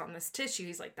spots on this tissue.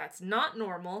 He's like, that's not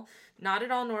normal, not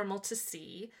at all normal to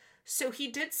see. So he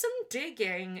did some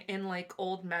digging in, like,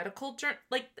 old medical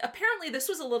like, apparently this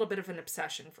was a little bit of an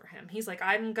obsession for him. He's like,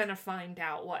 I'm gonna find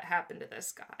out what happened to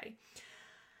this guy.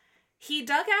 He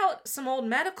dug out some old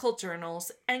medical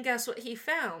journals, and guess what he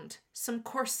found? Some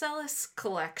Corsellis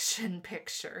collection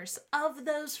pictures of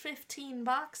those 15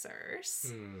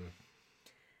 boxers.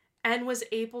 And was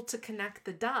able to connect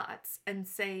the dots and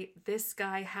say, this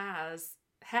guy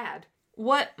had.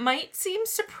 What might seem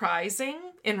surprising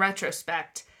in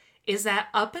retrospect is that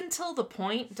up until the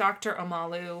point Dr.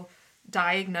 Omalu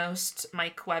diagnosed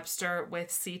Mike Webster with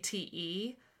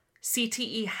CTE,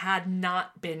 CTE had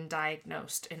not been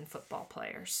diagnosed in football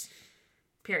players.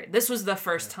 Period. This was the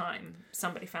first time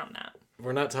somebody found that.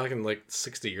 We're not talking like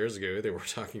 60 years ago. They were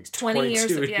talking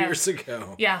 22 years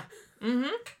ago. Yeah. Mm-hmm.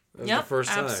 That was the first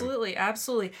time.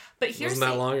 Absolutely. But here's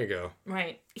wasn't that long ago.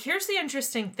 Right. Here's the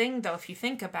interesting thing, though, if you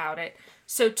think about it.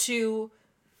 So to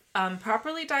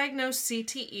properly diagnose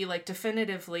CTE, like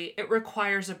definitively, it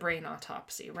requires a brain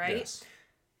autopsy, right? Yes.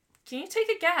 Can you take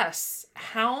a guess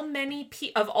how many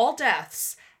of all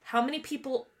deaths, how many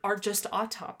people are just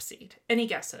autopsied? Any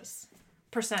guesses?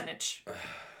 Percentage?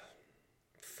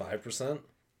 5%?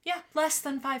 Yeah, less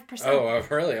than 5%. Oh,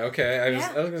 really? Okay. I was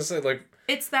going to say, like...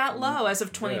 It's that low as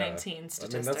of 2019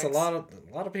 statistics. I mean, that's a lot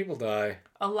of people die.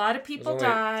 A lot of people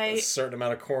die. A certain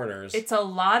amount of coroners. It's a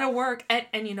lot of work.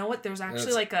 And you know what? There's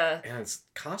actually like a... And it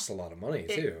costs a lot of money,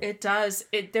 too. It does.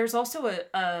 There's also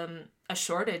a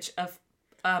shortage of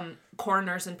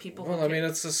coroners and people who... Well, I mean,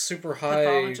 it's a super high...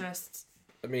 Pathologists.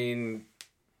 I mean,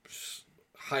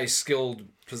 high-skilled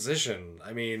position.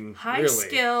 I mean, high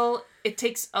skill. It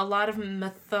takes a lot of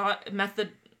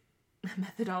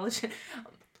methodology.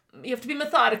 You have to be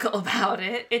methodical about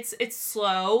it. It's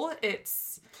slow.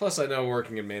 Plus, I know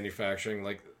working in manufacturing,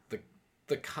 like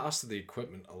the cost of the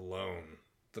equipment alone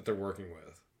that they're working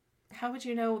with. How would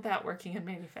you know that working in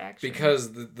manufacturing?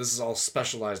 Because this is all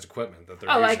specialized equipment that they're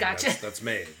using. I gotcha. That's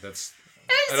made. That's.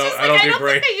 I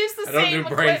don't do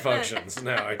brain functions.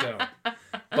 No, I don't.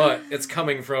 But it's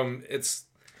coming from It's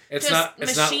not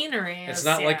machinery. It's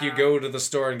not like you go to the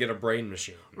store and get a brain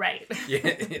machine. Right.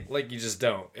 Like you just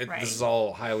don't. This is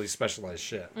all highly specialized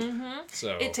shit. Mm-hmm.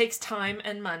 So it takes time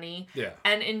and money. Yeah.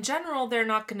 And in general, they're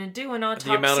not going to do an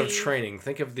autopsy. The amount of training.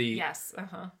 Think of the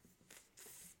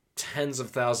tens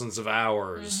of thousands of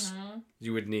hours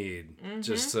you would need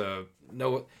just to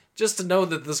know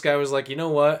that this guy was like, you know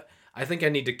what? I think I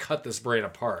need to cut this brain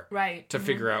apart. Right. To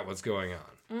figure out what's going on.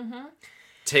 Mm-hmm.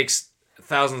 Takes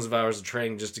thousands of hours of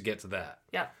training just to get to that.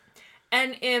 Yeah.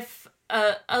 And if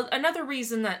another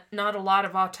reason that not a lot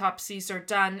of autopsies are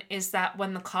done is that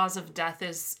when the cause of death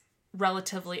is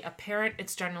relatively apparent,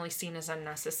 it's generally seen as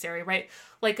unnecessary, right?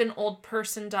 Like an old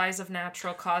person dies of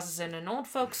natural causes in an old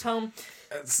folks' home.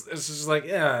 It's just like,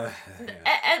 yeah.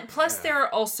 And plus there are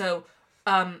also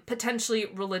potentially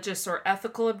religious or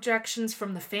ethical objections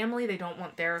from the family. They don't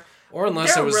want their... Or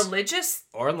unless it was religious,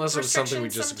 or unless it was something we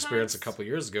just experienced a couple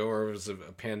years ago, or it was a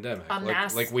pandemic.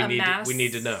 We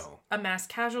need to know a mass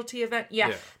casualty event.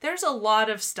 Yeah, there's a lot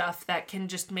of stuff that can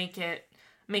just make an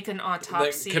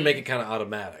autopsy. That can make it kind of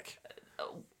automatic.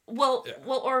 Well,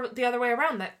 or the other way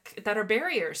around, that are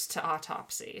barriers to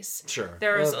autopsies. Sure,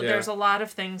 there's a lot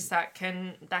of things that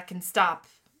can stop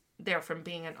there from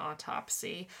being an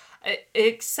autopsy,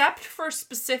 except for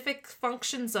specific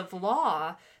functions of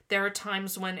law. There are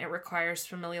times when it requires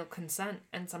familial consent,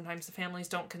 and sometimes the families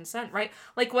don't consent, right?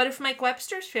 Like, what if Mike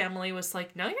Webster's family was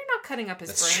like, no, you're not cutting up his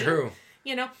brain. That's true.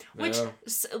 You know, which,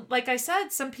 like I said,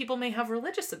 some people may have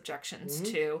religious objections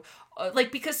to.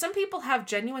 Like, because some people have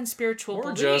genuine spiritual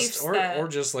beliefs. Or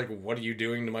just like, what are you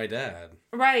doing to my dad?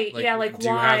 Right, like,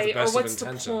 why? Or what's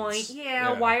the point?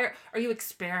 Yeah, why are you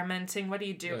experimenting? What do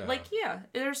you do? Yeah.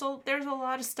 There's a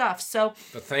lot of stuff, so...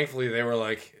 But thankfully, they were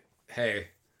like, hey...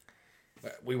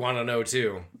 We want to know,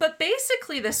 too. But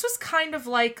basically, this was kind of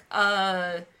like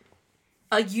a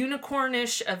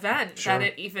unicornish event that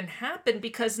it even happened,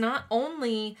 because not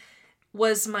only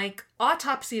was Mike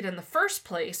autopsied in the first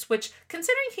place, which,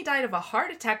 considering he died of a heart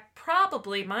attack,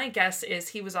 probably my guess is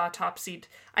he was autopsied.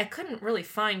 I couldn't really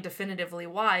find definitively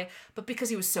why, but because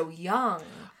he was so young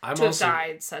have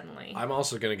died suddenly. I'm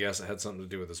also going to guess it had something to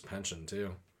do with his pension,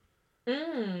 too.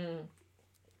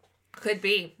 Could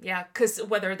be, yeah, because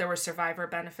whether there were survivor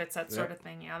benefits, that sort of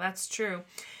thing, yeah, that's true.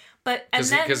 But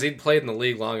because he'd played in the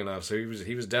league long enough, so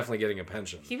he was definitely getting a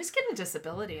pension. He was getting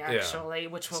disability, actually,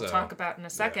 which we'll talk about in a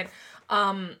second.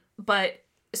 Yeah. But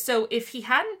so if he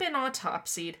hadn't been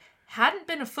autopsied, hadn't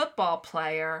been a football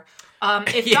player,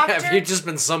 if he'd just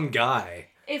been some guy.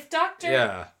 If Dr.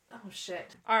 Yeah. Oh,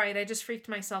 shit. All right, I just freaked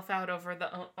myself out over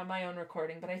my own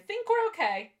recording, but I think we're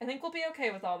okay. I think we'll be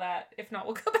okay with all that. If not,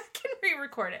 we'll go back and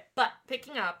re-record it. But,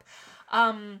 picking up,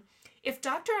 if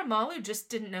Dr. Amalu just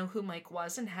didn't know who Mike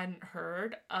was and hadn't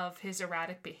heard of his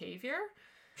erratic behavior...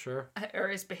 Sure. Or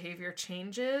his behavior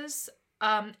changes...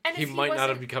 and he might not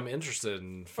have become interested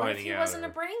in finding out. He wasn't a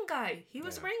brain guy. He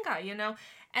was a brain guy, you know?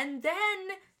 And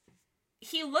then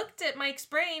he looked at Mike's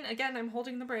brain. Again, I'm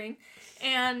holding the brain.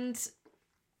 And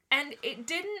it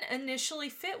didn't initially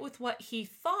fit with what he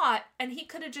thought. And he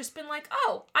could have just been like,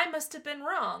 oh, I must have been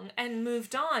wrong, and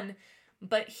moved on.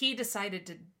 But he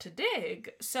decided to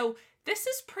dig. So this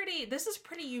is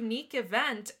pretty unique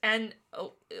event. And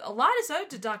a lot is owed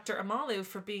to Dr. Amalu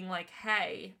for being like,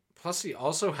 hey... Plus, he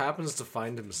also happens to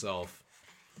find himself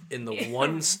in the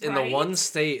one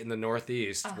state in the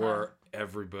Northeast where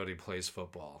everybody plays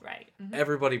football. Right. Mm-hmm.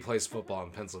 Everybody plays football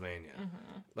in Pennsylvania.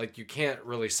 Mm-hmm. Like, you can't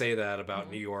really say that about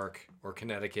New York or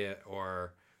Connecticut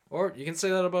or you can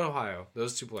say that about Ohio.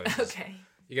 Those two places. Okay.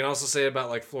 You can also say about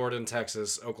like Florida and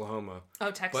Texas, Oklahoma. Oh,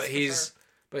 Texas.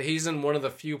 But he's in one of the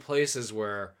few places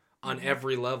where on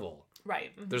every level,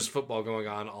 right, there's football going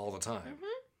on all the time. Mm-hmm.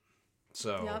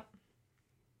 So. Yep.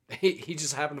 He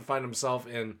just happened to find himself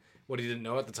in what he didn't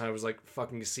know at the time was like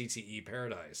fucking CTE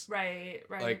paradise. Right.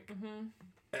 Like,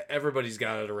 everybody's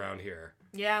got it around here.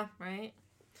 Yeah, right.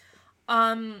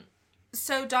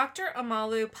 So Dr.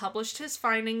 Amalu published his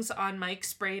findings on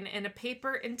Mike's brain in a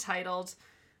paper entitled,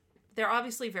 they're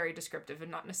obviously very descriptive and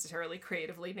not necessarily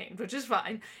creatively named, which is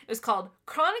fine. It was called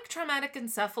Chronic Traumatic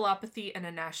Encephalopathy in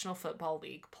a National Football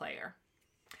League Player.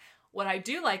 What I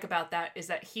do like about that is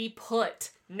that he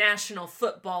put National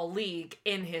Football League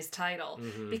in his title.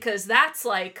 Mm-hmm. Because that's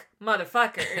like,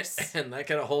 motherfuckers. And that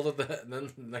got a hold of and then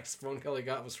the next phone call he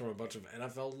got was from a bunch of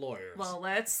NFL lawyers. Well,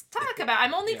 let's talk about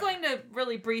I'm only going to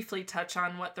really briefly touch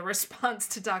on what the response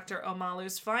to Dr.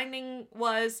 Amalu's finding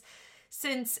was,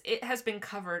 since it has been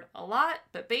covered a lot.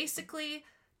 But basically...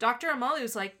 Dr. Amalu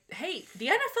was like, hey, the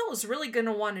NFL is really going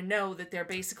to want to know that they're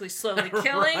basically slowly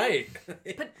killing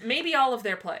but maybe all of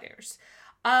their players.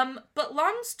 But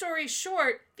long story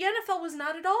short, the NFL was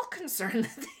not at all concerned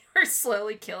that they were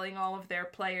slowly killing all of their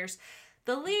players.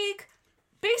 The league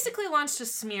basically launched a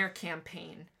smear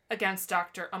campaign against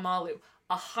Dr. Amalu,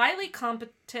 a highly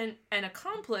competent and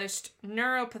accomplished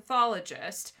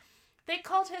neuropathologist. They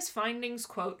called his findings,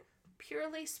 quote,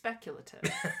 purely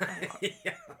speculative.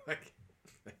 Yeah, like...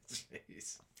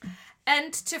 Jeez.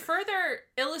 And to further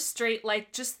illustrate,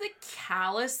 like, just the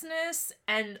callousness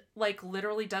and, like,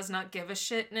 literally does not give a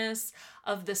shitness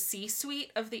of the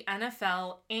C-suite of the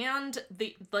NFL and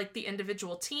the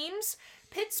individual teams,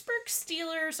 Pittsburgh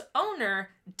Steelers owner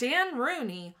Dan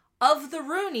Rooney of the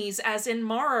Rooneys, as in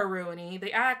Mara Rooney,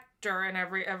 the actor, and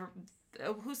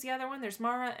who's the other one? There's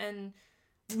Mara and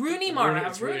Rooney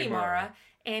Mara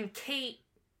and Kate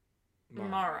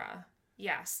Mara.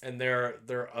 Yes. And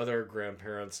their other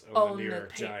grandparents own the New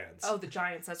York Giants. Oh, the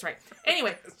Giants, that's right.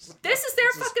 Anyway, this is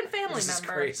their fucking family member. This is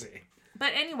crazy.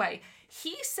 But anyway,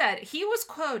 he said, he was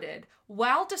quoted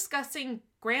while discussing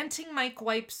granting Mike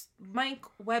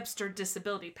Webster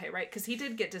disability pay, right? Because he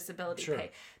did get disability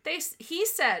pay. He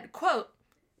said, quote,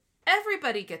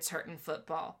 everybody gets hurt in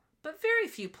football, but very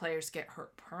few players get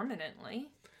hurt permanently,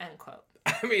 end quote.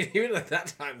 I mean, even at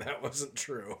that time, that wasn't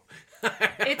true.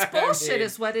 It's bullshit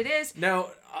is what it is. Now,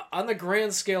 on the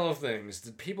grand scale of things,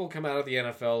 did people come out of the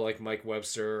NFL like Mike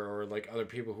Webster or like other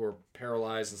people who were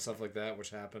paralyzed and stuff like that, which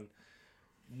happened?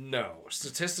 No.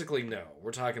 Statistically, no.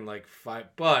 We're talking like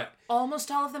 5, but...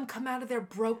 Almost all of them come out of there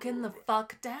broken the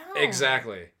fuck down.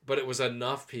 Exactly. But it was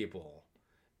enough people.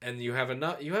 And you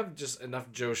have just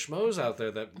enough Joe Schmoes out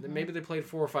there that maybe they played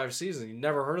 4 or 5 seasons. You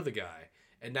never heard of the guy.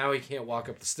 And now he can't walk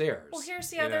up the stairs. Well,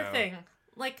 here's the other thing.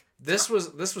 Like this was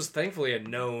thankfully a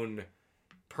known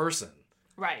person.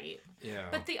 Right. Yeah.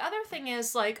 But the other thing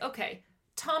is, like, okay,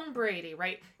 Tom Brady,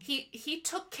 right? He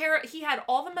took care, he had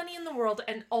all the money in the world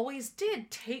and always did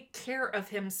take care of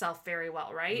himself very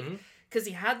well, right? Because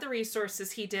he had the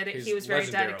resources, he did it, he was very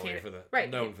dedicated. For that. Right.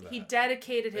 Known for that. He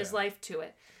dedicated his life to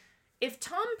it. If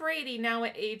Tom Brady now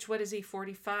at age, what is he,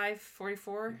 45,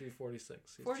 44? He'd be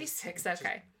 46. 46,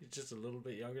 okay. He's just a little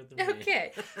bit younger than me.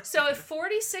 Okay. So if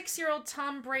 46-year-old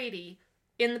Tom Brady,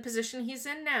 in the position he's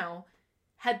in now,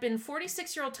 had been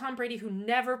 46-year-old Tom Brady who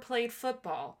never played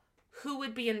football, who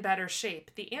would be in better shape?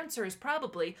 The answer is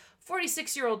probably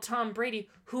 46-year-old Tom Brady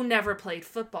who never played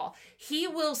football. He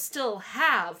will still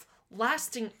have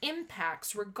lasting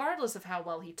impacts regardless of how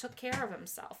well he took care of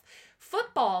himself.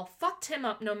 Football fucked him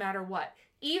up no matter what.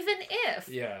 Even if,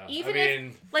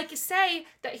 if, like you say,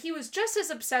 that he was just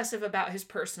as obsessive about his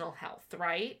personal health,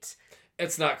 right?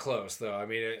 It's not close, though. I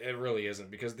mean, it really isn't,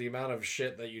 because the amount of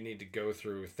shit that you need to go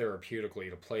through therapeutically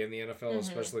to play in the NFL,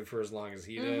 especially for as long as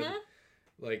he did,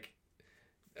 like,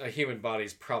 a human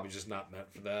body's probably just not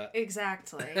meant for that.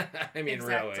 Exactly. I mean,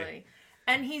 really.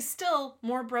 And he's still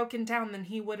more broken down than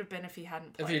he would have been if he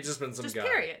hadn't played. If he had just been some guy.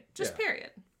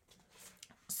 Period.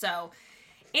 So,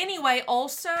 anyway,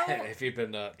 also... If he'd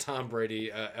been Tom Brady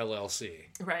LLC.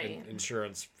 Right.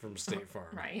 Insurance from State Farm.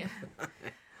 Right.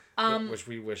 Which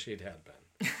we wish he'd had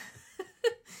been.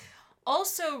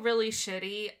 Also really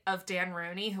shitty of Dan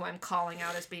Rooney, who I'm calling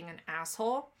out as being an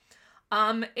asshole,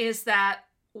 is that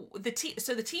the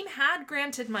team had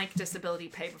granted Mike disability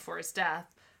pay before his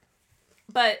death,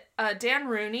 but Dan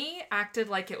Rooney acted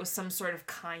like it was some sort of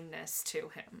kindness to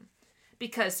him,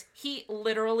 because he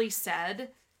literally said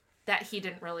that he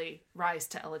didn't really rise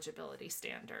to eligibility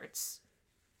standards.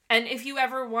 And if you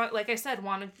ever want, like I said,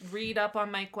 want to read up on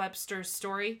Mike Webster's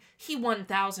story, he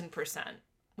 1000%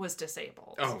 was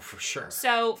disabled. Oh, for sure.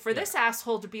 So for this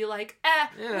asshole to be like,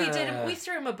 we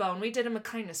threw him a bone, we did him a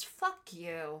kindness. Fuck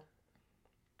you.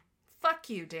 Fuck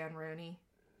you, Dan Rooney.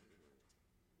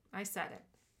 I said it.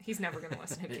 He's never going to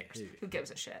listen. Who cares? Who gives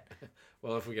a shit?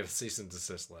 Well, if we get a cease and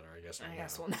desist letter, I guess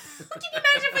we'll know. Can you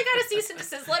imagine if we got a cease and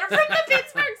desist letter from the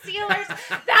Pittsburgh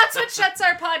Steelers? That's what shuts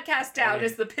our podcast down,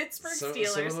 is the Pittsburgh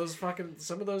Steelers.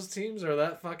 Some of those teams are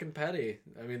that fucking petty.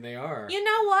 I mean, they are. You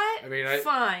know what? I mean,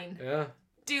 fine. Yeah.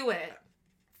 Do it.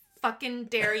 Fucking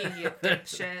dare you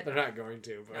dipshit. They're not going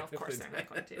to. But no, of course they're not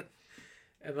going to.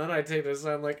 And then I take this,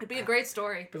 I'm like... It'd be a great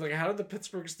story. But like, how did the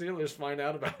Pittsburgh Steelers find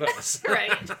out about us?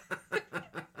 Right.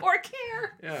 Or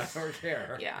care. Yeah, or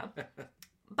care. Yeah.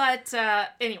 But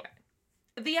anyway,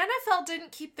 the NFL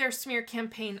didn't keep their smear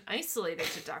campaign isolated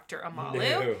to Dr.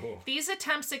 Amalu. No. These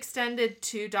attempts extended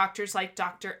to doctors like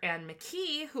Dr. Ann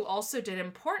McKee, who also did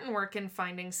important work in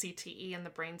finding CTE in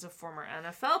the brains of former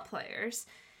NFL players.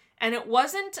 And it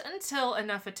wasn't until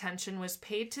enough attention was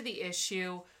paid to the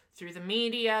issue through the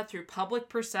media, through public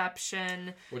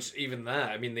perception. Which even that,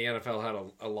 I mean, the NFL had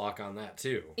a lock on that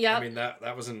too. Yeah. I mean,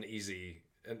 that was an easy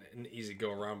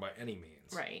go around by any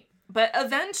means. Right. But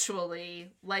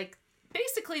eventually, like,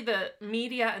 basically the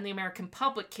media and the American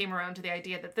public came around to the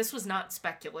idea that this was not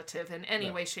speculative in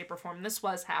any way, shape, or form. This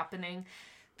was happening.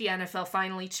 The NFL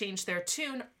finally changed their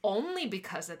tune only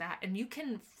because of that. And you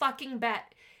can fucking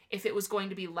bet if it was going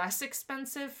to be less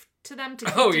expensive to them to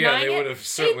keep denying they would have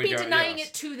certainly they'd be denying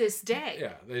it to this day.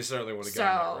 Yeah, they certainly would have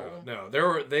gotten that route.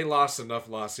 No, they lost enough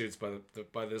lawsuits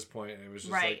by this point, and it was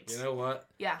just like, you know what?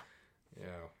 Yeah.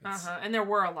 Yeah. And there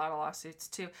were a lot of lawsuits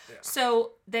too. Yeah.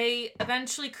 So they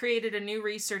eventually created a new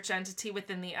research entity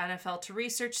within the NFL to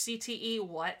research CTE,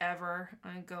 whatever.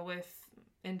 I go with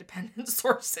independent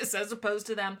sources as opposed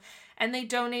to them. And they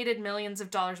donated millions of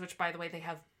dollars, which, by the way, they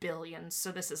have billions.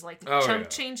 So this is like chump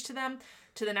change to them,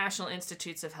 to the National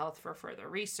Institutes of Health for further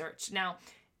research. Now,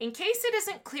 in case it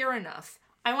isn't clear enough,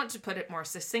 I want to put it more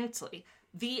succinctly.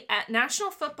 The National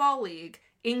Football League,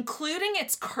 including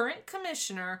its current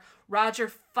commissioner,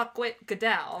 Roger Fuckwit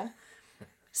Goodell,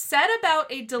 set about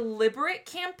a deliberate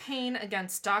campaign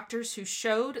against doctors who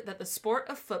showed that the sport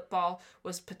of football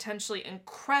was potentially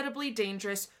incredibly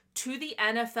dangerous to the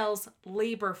NFL's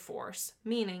labor force,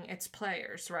 meaning its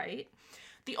players, right?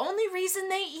 The only reason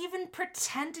they even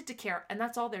pretended to care, and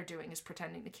that's all they're doing is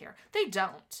pretending to care. They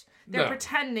don't. They're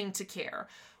pretending to care.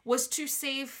 Was to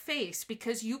save face,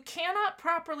 because you cannot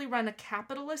properly run a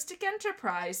capitalistic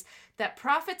enterprise that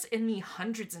profits in the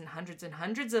hundreds and hundreds and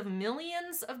hundreds of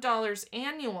millions of dollars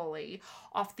annually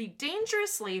off the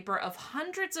dangerous labor of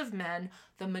hundreds of men,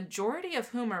 the majority of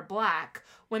whom are black,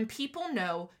 when people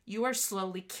know you are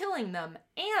slowly killing them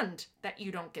and that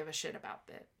you don't give a shit about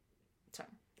it. So.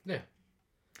 Yeah.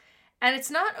 And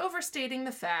it's not overstating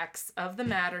the facts of the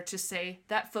matter to say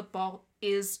that football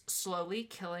is slowly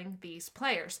killing these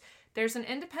players. There's an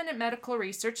independent medical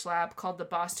research lab called the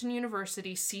Boston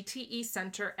University CTE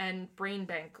Center and Brain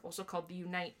Bank, also called the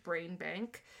Unite Brain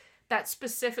Bank, that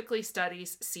specifically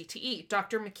studies CTE.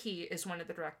 Dr. McKee is one of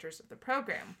the directors of the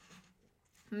program.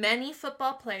 Many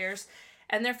football players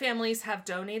and their families have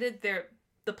donated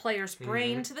the player's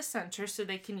brain to the center so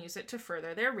they can use it to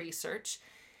further their research.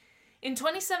 In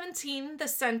 2017, the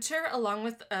center, along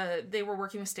with, they were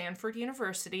working with Stanford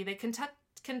University, they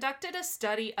conducted a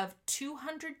study of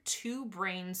 202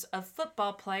 brains of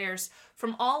football players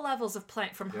from all levels of play,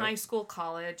 from high school,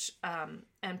 college,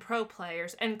 and pro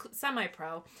players, and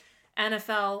semi-pro,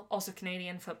 NFL, also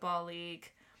Canadian Football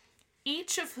League,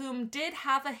 each of whom did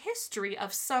have a history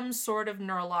of some sort of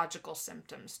neurological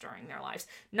symptoms during their lives.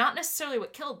 Not necessarily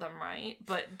what killed them, right?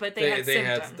 But they had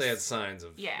symptoms. They had signs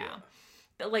of... Yeah.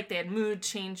 like they had mood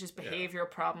changes, behavioral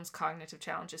problems, cognitive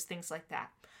challenges, things like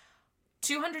that.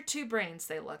 202 brains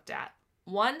they looked at.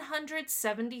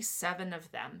 177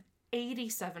 of them,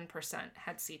 87%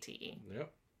 had CTE.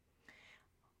 Yep.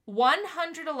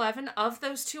 111 of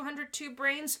those 202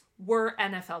 brains were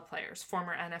NFL players,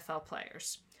 former NFL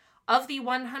players. Of the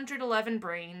 111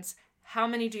 brains, how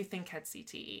many do you think had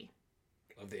CTE?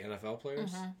 Of the NFL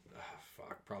players? Mm-hmm.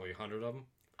 Probably 100 of them.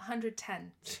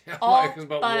 110. All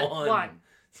but one.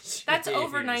 That's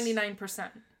over 99%.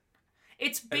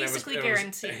 It's basically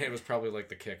guaranteed. It was probably like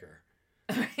the kicker.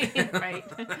 Right.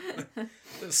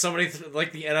 Somebody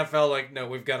like the NFL, like, no,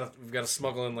 we've got to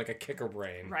smuggle in like a kicker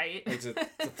brain, right? Like to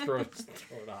throw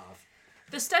it off.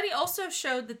 The study also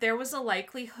showed that there was a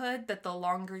likelihood that the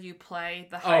longer you play,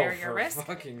 the higher your risk.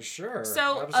 Fucking sure.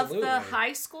 So absolutely. Of the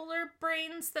high schooler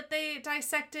brains that they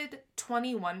dissected,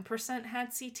 21%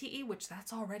 had CTE, which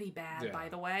that's already bad, by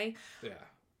the way. Yeah.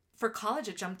 For college,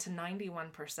 it jumped to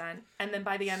 91%, and then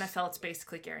by the NFL, it's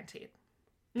basically guaranteed.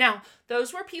 Now,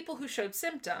 those were people who showed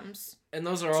symptoms. And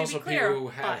those are also people who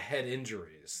had head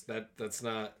injuries. That's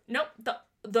not... Nope.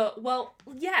 Well,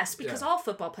 yes, because all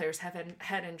football players have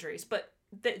head injuries, but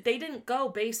they didn't go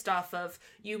based off of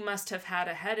you must have had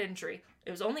a head injury.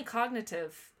 It was only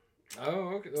cognitive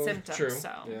symptoms. True.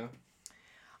 So. Yeah.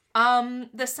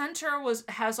 The center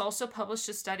has also published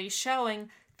a study showing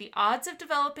the odds of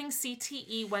developing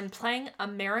CTE when playing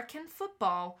American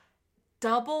football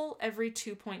double every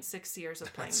 2.6 years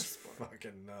of playing the sport. That's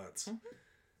fucking nuts. Mm-hmm.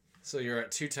 So you're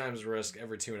at 2 times risk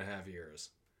every 2.5 years.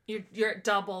 You're at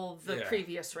double the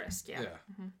previous risk, yeah.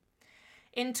 Mm-hmm.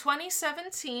 In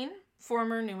 2017,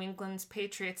 former New England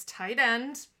Patriots tight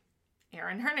end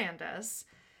Aaron Hernandez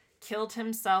killed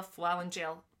himself while in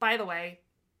jail. By the way,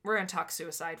 we're going to talk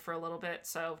suicide for a little bit,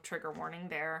 so trigger warning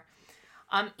there.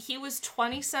 He was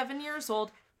 27 years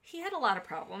old. He had a lot of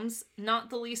problems, not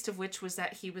the least of which was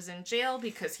that he was in jail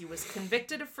because he was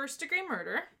convicted of first-degree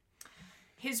murder.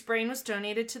 His brain was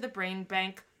donated to the brain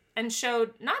bank and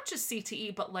showed not just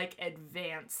CTE, but like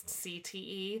advanced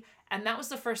CTE. And that was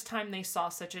the first time they saw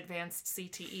such advanced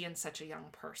CTE in such a young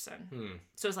person.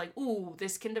 So it was like, ooh,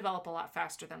 this can develop a lot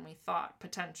faster than we thought,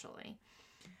 potentially.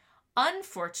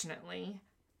 Unfortunately,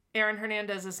 Aaron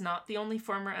Hernandez is not the only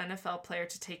former NFL player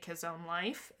to take his own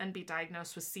life and be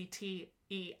diagnosed with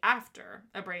CTE after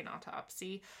a brain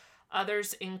autopsy.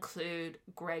 Others include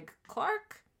Greg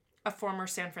Clark, a former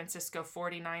San Francisco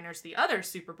 49ers, the other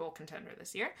Super Bowl contender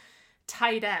this year,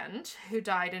 tight end, who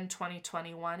died in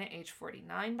 2021 at age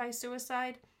 49 by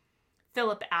suicide.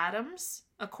 Philip Adams,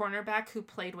 a cornerback who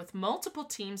played with multiple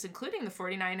teams, including the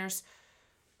 49ers,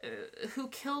 who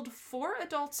killed 4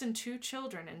 adults and 2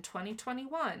 children in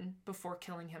 2021 before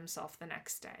killing himself the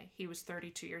next day. He was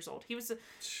 32 years old.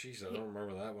 Jeez, I don't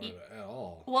remember that one at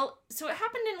all. Well, so it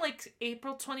happened in like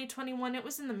April 2021. It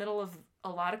was in the middle of a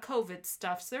lot of COVID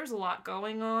stuff, so there's a lot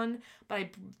going on, but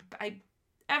I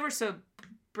ever so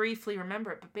briefly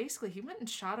remember it. But basically, he went and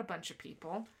shot a bunch of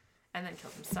people and then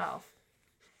killed himself.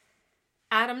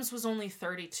 Adams was only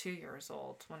 32 years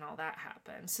old when all that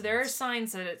happened. So there are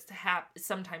signs that it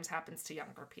sometimes happens to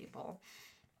younger people.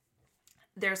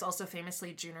 There's also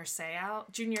famously Junior Seau.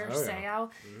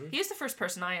 Mm-hmm. He was the first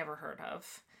person I ever heard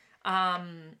of.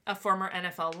 A former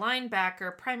NFL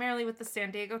linebacker, primarily with the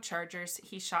San Diego Chargers.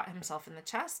 He shot himself in the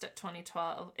chest in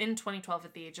 2012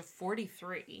 at the age of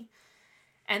 43.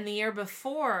 And the year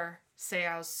before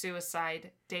Seau's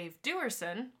suicide, Dave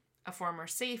Duerson, a former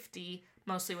safety,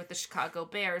 mostly with the Chicago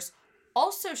Bears,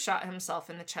 also shot himself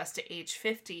in the chest at age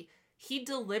 50. He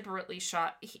deliberately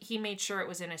he made sure it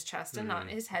was in his chest and not in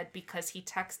his head because he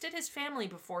texted his family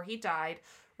before he died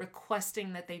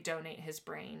requesting that they donate his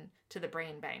brain to the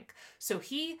brain bank. So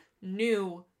he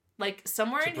knew, like,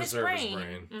 somewhere in his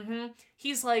brain.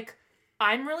 He's like,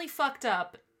 I'm really fucked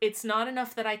up. It's not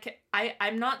enough that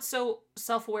I'm not so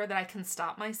self-aware that I can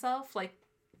stop myself. Like,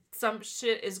 some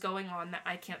shit is going on that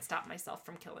I can't stop myself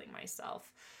from killing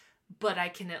myself, but I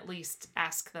can at least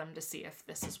ask them to see if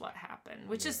this is what happened,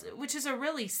 which is a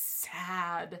really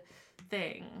sad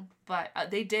thing. But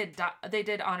they did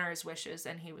honor his wishes,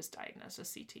 and he was diagnosed with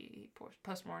CTE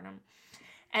postmortem.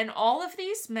 And all of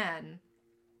these men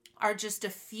are just a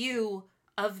few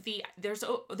of the there's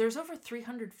over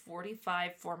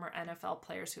 345 former NFL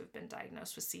players who have been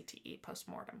diagnosed with CTE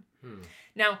postmortem.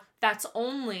 Now that's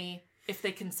only if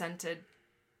they consented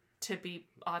to be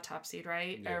autopsied,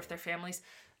 right? Yeah. Or if their families.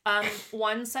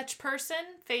 One such person,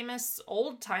 famous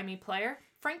old-timey player,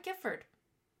 Frank Gifford.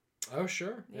 Oh,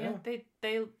 sure. Yeah.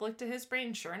 They looked at his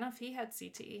brain. Sure enough, he had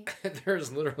CTE.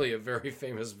 There's literally a very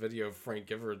famous video of Frank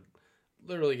Gifford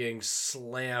literally getting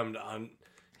slammed on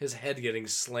his head getting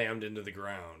slammed into the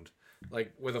ground.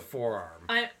 like with a forearm.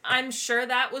 I'm sure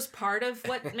that was part of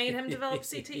what made him develop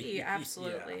CTE.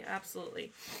 Absolutely, yeah.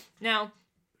 Absolutely. Now,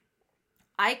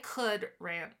 I could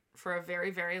rant for a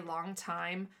very, very long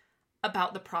time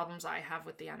about the problems I have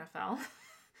with the NFL.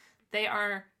 They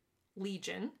are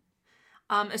legion,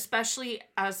 especially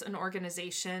as an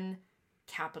organization.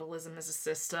 Capitalism is a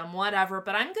system, whatever,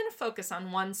 but I'm going to focus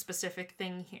on one specific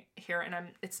thing here, and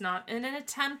it's not in an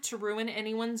attempt to ruin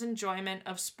anyone's enjoyment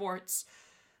of sports,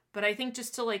 but I think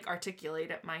just to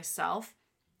articulate it myself.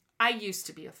 I used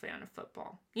to be a fan of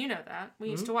football. You know that. We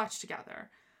used to watch together.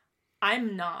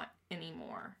 I'm not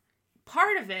anymore.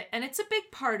 Part of it, and it's a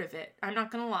big part of it, I'm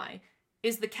not going to lie,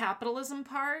 is the capitalism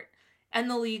part and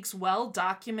the league's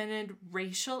well-documented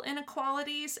racial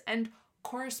inequalities and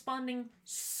corresponding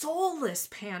soulless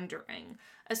pandering,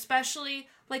 especially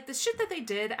the shit that they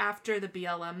did after the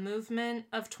BLM movement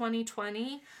of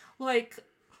 2020.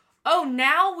 Oh,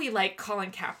 now we like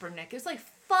Colin Kaepernick. It's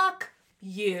fuck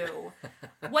you.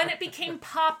 When it became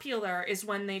popular is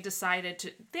when they decided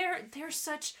to.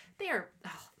 They're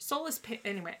soulless.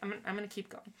 Anyway, I'm gonna keep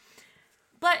going.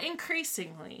 But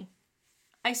increasingly,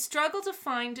 I struggle to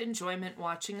find enjoyment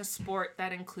watching a sport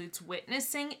that includes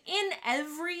witnessing in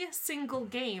every single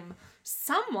game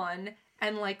someone,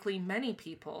 and likely many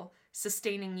people,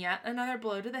 sustaining yet another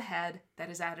blow to the head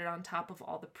that is added on top of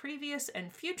all the previous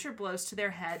and future blows to their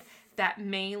head that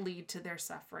may lead to their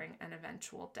suffering and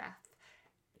eventual death.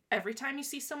 Every time you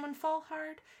see someone fall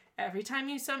hard, every time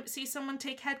you see someone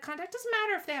take head contact, doesn't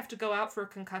matter if they have to go out for a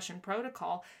concussion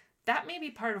protocol, that may be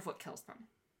part of what kills them.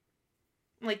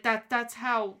 That's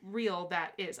how real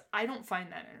that is. I don't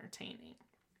find that entertaining.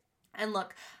 And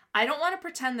look, I don't want to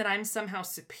pretend that I'm somehow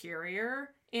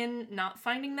superior in not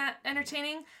finding that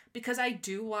entertaining, because I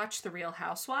do watch The Real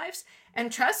Housewives,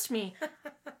 and trust me,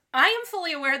 I am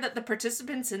fully aware that the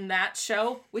participants in that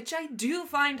show, which I do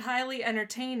find highly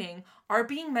entertaining, are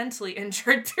being mentally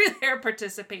injured through their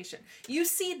participation. You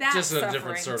see that just suffering, in a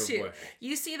different sort too. Of way.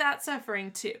 You see that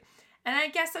suffering too. And I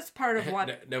guess that's part of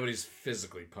what... Nobody's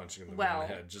physically punching them in the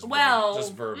head. Just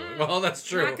verbally. Well, that's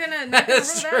true. Not gonna rule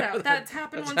that out. That's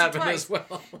happened once or twice. As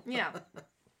well. Yeah.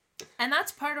 And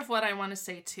that's part of what I want to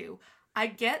say, too. I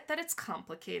get that it's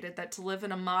complicated, that to live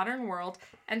in a modern world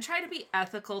and try to be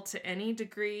ethical to any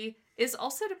degree is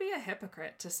also to be a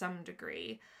hypocrite to some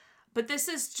degree. But this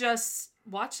is just...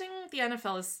 Watching the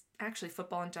NFL is... Actually,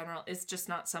 football in general is just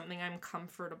not something I'm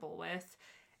comfortable with.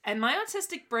 And my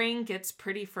autistic brain gets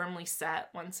pretty firmly set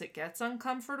once it gets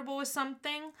uncomfortable with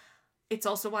something. It's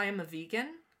also why I'm a vegan.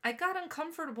 I got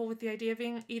uncomfortable with the idea of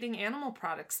eating animal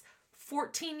products.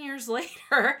 14 years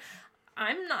later,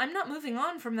 I'm not moving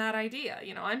on from that idea.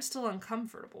 I'm still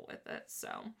uncomfortable with it. So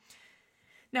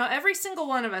now every single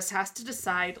one of us has to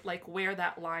decide where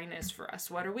that line is for us.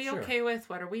 What are we okay with?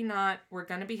 What are we not? We're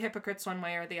going to be hypocrites one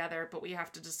way or the other, but we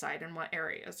have to decide in what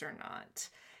areas or not.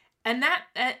 And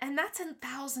that's in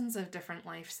thousands of different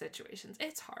life situations.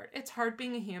 It's hard. It's hard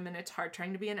being a human. It's hard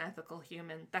trying to be an ethical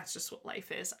human. That's just what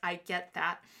life is. I get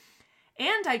that.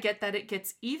 And I get that it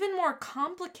gets even more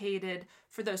complicated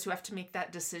for those who have to make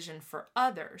that decision for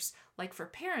others. Like for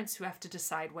parents who have to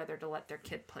decide whether to let their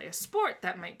kid play a sport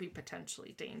that might be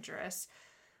potentially dangerous.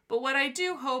 But what I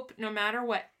do hope, no matter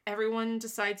what everyone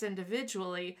decides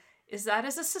individually, is that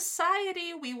as a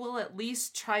society, we will at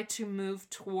least try to move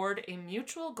toward a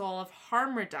mutual goal of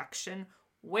harm reduction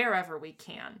wherever we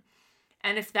can.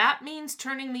 And if that means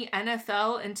turning the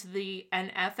NFL into the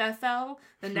NFFL,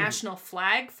 the National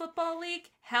Flag Football League,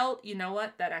 hell, you know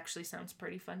what? That actually sounds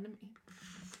pretty fun to me.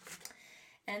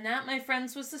 And that, my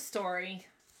friends, was the story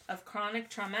of chronic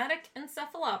traumatic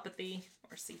encephalopathy,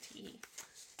 or CTE.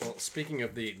 Well, speaking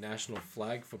of the National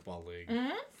Flag Football League,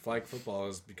 flag football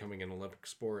is becoming an Olympic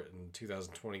sport in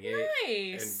 2028.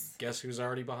 Nice. And guess who's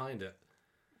already behind it?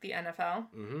 The NFL?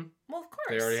 Mm-hmm. Well, of course.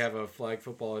 They already have a flag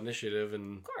football initiative,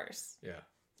 and of course. Yeah.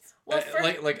 Well,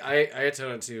 I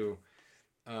attended to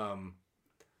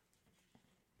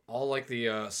all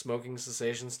the smoking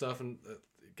cessation stuff, and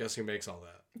guess who makes all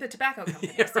that? The tobacco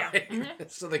companies, right. Mm-hmm.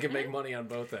 So they can make money on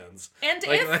both ends. And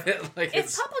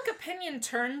if public opinion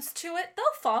turns to it, they'll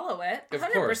follow it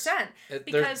 100%.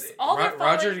 Because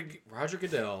Roger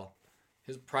Goodell,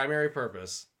 his primary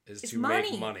purpose is to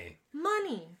make money.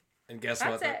 Money. And guess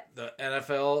what? The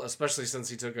NFL, especially since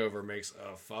he took over, makes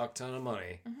a fuck ton of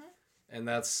money. Mm-hmm. And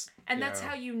that's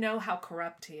how you know how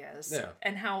corrupt he is. Yeah.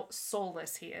 And how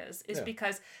soulless he is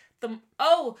because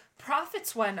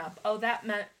profits went up. Oh, that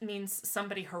means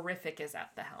somebody horrific is at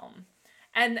the helm.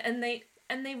 And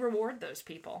they reward those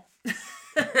people.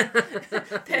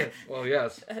 Well,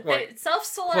 yes. They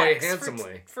self-selects quite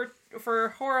handsomely for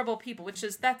horrible people,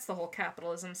 that's the whole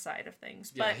capitalism side of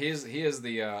things. But he is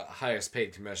the highest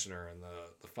paid commissioner in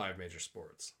the 5 major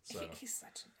sports. So he's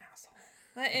such an asshole.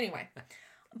 But anyway,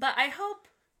 but I hope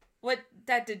what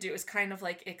that did do is kind of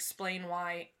like explain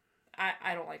why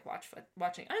I don't like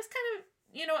watching. I was kind of,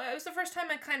 it was the first time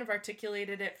I kind of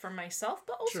articulated it for myself,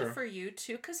 but also for you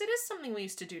too, because it is something we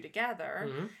used to do together.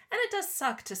 And it does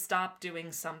suck to stop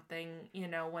doing something,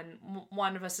 when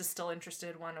one of us is still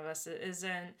interested, one of us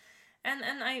isn't. And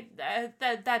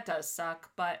that does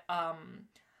suck, but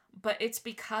it's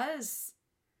because,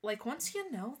 like, once you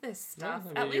know this stuff,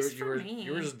 at least for me.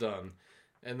 You were just done.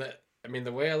 And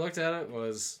the way I looked at it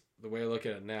was, the way I look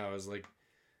at it now is like,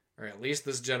 all right, at least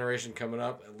this generation coming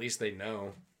up, at least they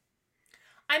know.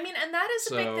 I mean, and that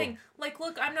is a big thing. Like,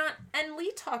 look, I'm not... And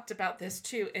Lee talked about this,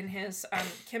 too, in his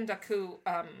Kim Daku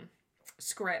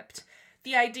script.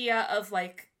 The idea of,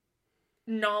 like,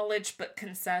 knowledge but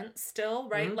consent still,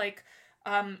 right? Mm-hmm. Like,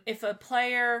 if a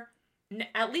player...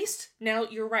 At least, now,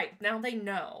 you're right. Now they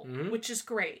know, which is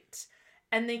great.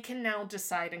 And they can now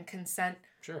decide and consent.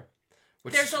 Sure.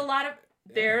 There's still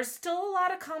a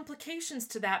lot of complications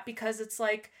to that, because it's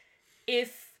like,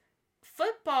 if...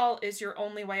 football is your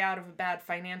only way out of a bad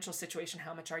financial situation,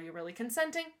 how much are you really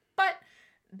consenting? But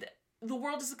the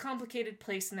world is a complicated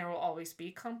place, and there will always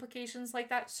be complications like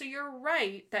that. So you're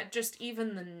right that just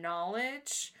even the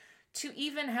knowledge to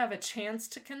even have a chance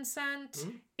to consent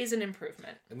is an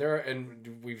improvement.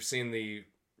 And we've seen the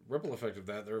ripple effect of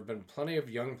that. There have been plenty of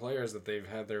young players that they've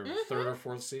had their 3rd or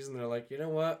 4th season. They're like, you know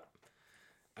what?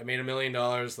 I made $1 million.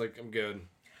 Like, I'm good.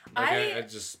 Like, I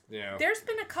just, There's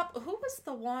been a couple... Who was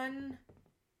the one...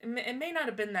 It may not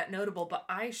have been that notable, but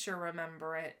I sure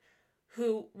remember it,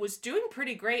 who was doing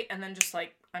pretty great and then just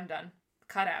like, I'm done.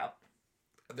 Cut out.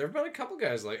 There have been a couple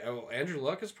guys like... Andrew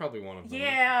Luck is probably one of them.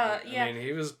 Yeah. I mean,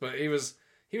 he was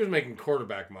making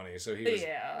quarterback money, so he was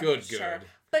good. Sure.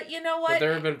 But you know what? But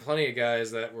there have been plenty of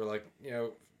guys that were like,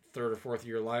 3rd or 4th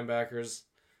year linebackers.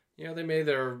 They made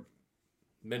their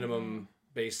minimum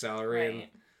base salary, and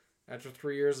after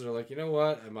 3 years, they're like, you know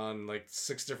what? I'm on like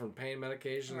 6 different pain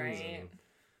medications, and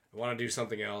I want to do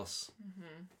something else.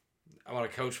 I want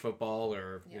to coach football,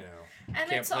 or and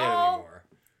can't play it anymore.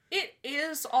 It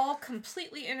is all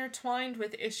completely intertwined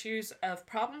with issues of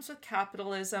problems with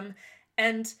capitalism,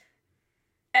 and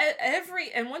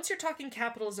once you're talking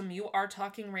capitalism, you are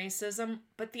talking racism.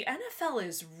 But the NFL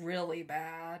is really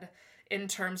bad in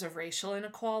terms of racial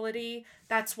inequality.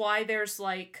 That's why there's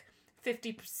like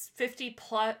 50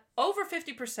 plus, over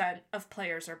 50% of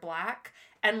players are black,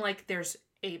 and like there's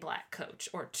a black coach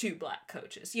or 2 black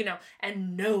coaches,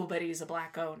 and nobody's a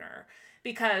black owner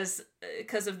because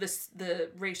of the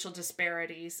racial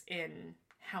disparities in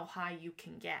how high you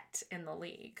can get in the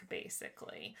league,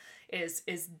 basically, is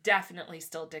definitely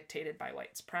still dictated by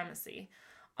white supremacy.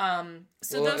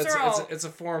 It's a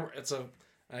former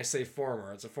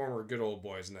good old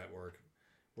boys network.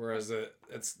 Whereas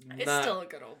it's still a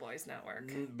good old boys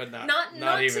network, but not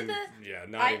even close.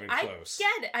 I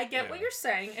get it. I get what you're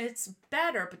saying. It's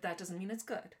better, but that doesn't mean it's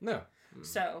good. No.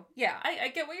 So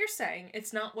I get what you're saying.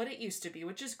 It's not what it used to be,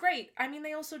 which is great. I mean,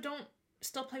 they also don't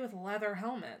still play with leather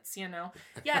helmets.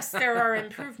 Yes, there are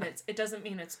improvements. It doesn't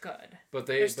mean it's good. But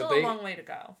there's still a long way to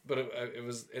go. But it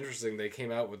was interesting. They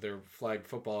came out with their flag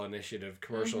football initiative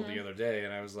commercial the other day,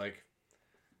 and I was like,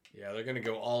 yeah, they're gonna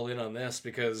go all in on this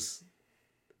because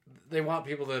they want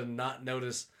people to not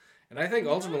notice. And I think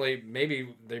ultimately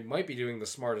maybe they might be doing the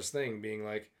smartest thing, being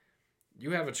like,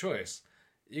 you have a choice.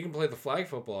 You can play the flag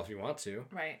football if you want to.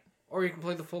 Right. Or you can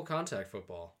play the full contact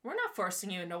football. We're not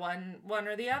forcing you into one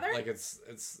or the other. Like it's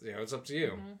it's up to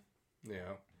you.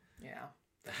 Yeah.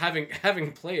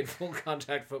 Having played full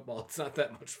contact football, it's not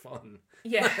that much fun.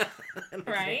 Yeah.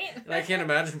 Right? And I can't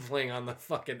imagine playing on the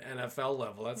fucking NFL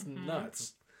level. That's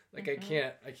nuts. Like I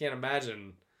can't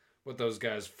imagine what those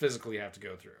guys physically have to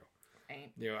go through.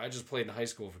 Right. I just played in high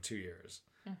school for 2 years.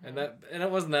 And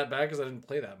it wasn't that bad because I didn't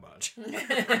play that much.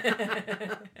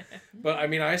 But I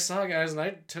mean, I saw guys and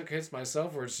I took hits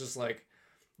myself where it's just like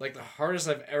the hardest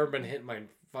I've ever been hit in my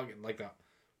fucking, like the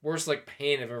worst like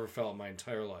pain I've ever felt in my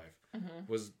entire life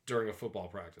was during a football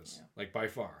practice. Like by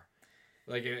far.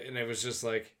 Like and it was just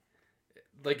like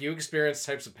you experience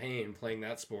types of pain playing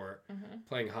that sport,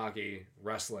 playing hockey,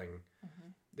 wrestling.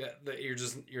 That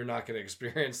you're not going to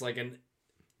experience like in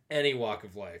any walk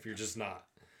of life. You're just not.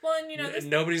 Well, and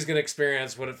nobody's going to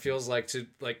experience what it feels like to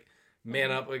like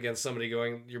man up against somebody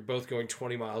you're both going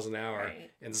 20 miles an hour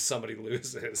and somebody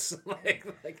loses.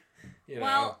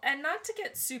 Well, and not to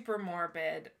get super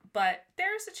morbid, but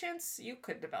there's a chance you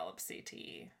could develop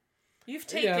CTE. You've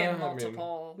taken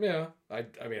multiple. I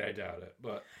mean, I doubt it,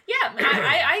 but yeah,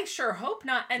 I sure hope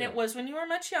not. And it was when you were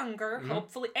much younger, Mm-hmm.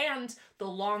 hopefully. And the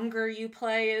longer you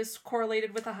play is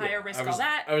correlated with a higher risk. All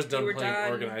that I was done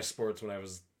playing organized sports when I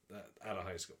was out of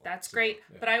high school. That's great.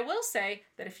 Yeah. But I will say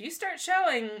that if you start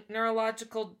showing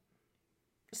neurological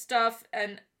stuff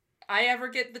and I ever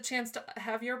get the chance to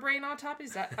have your brain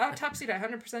autopsied 100%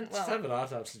 well. Just have an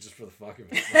autopsy just for the fuck of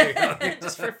it.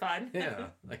 Just for fun. Yeah.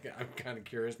 Like, I'm kind of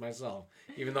curious myself,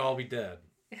 even though I'll be dead.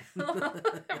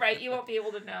 Right, you won't be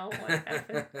able to know what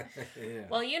happened. Yeah.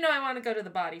 Well, I want to go to the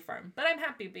body farm, but I'm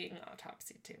happy being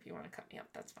autopsied too. If you want to cut me up,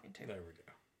 that's fine too. There we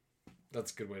go.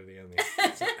 That's a good way to end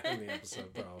the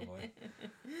episode, probably.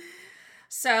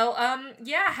 So,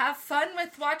 have fun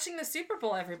with watching the Super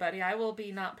Bowl, everybody. I will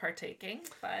be not partaking,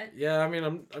 but... Yeah, I mean,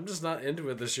 I'm just not into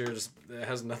it this year. It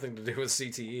has nothing to do with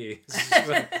CTE.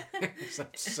 I'm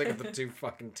sick of the two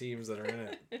fucking teams that are in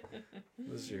it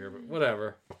this year, but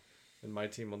whatever. And my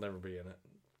team will never be in it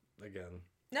again.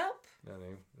 Nope.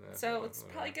 So it's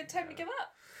probably a good time to give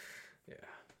up. Yeah.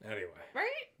 Anyway.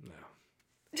 Right?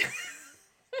 No.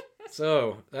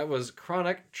 So, that was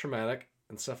chronic traumatic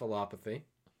encephalopathy.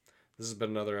 This has been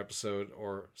another episode,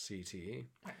 or CTE.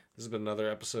 This has been another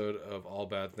episode of All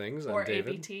Bad Things. I'm David. Or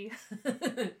ABT. No,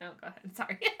 go ahead.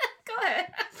 Sorry. Go ahead.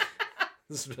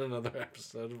 This has been another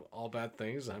episode of All Bad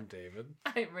Things. I'm David.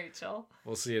 I'm Rachel.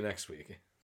 We'll see you next week.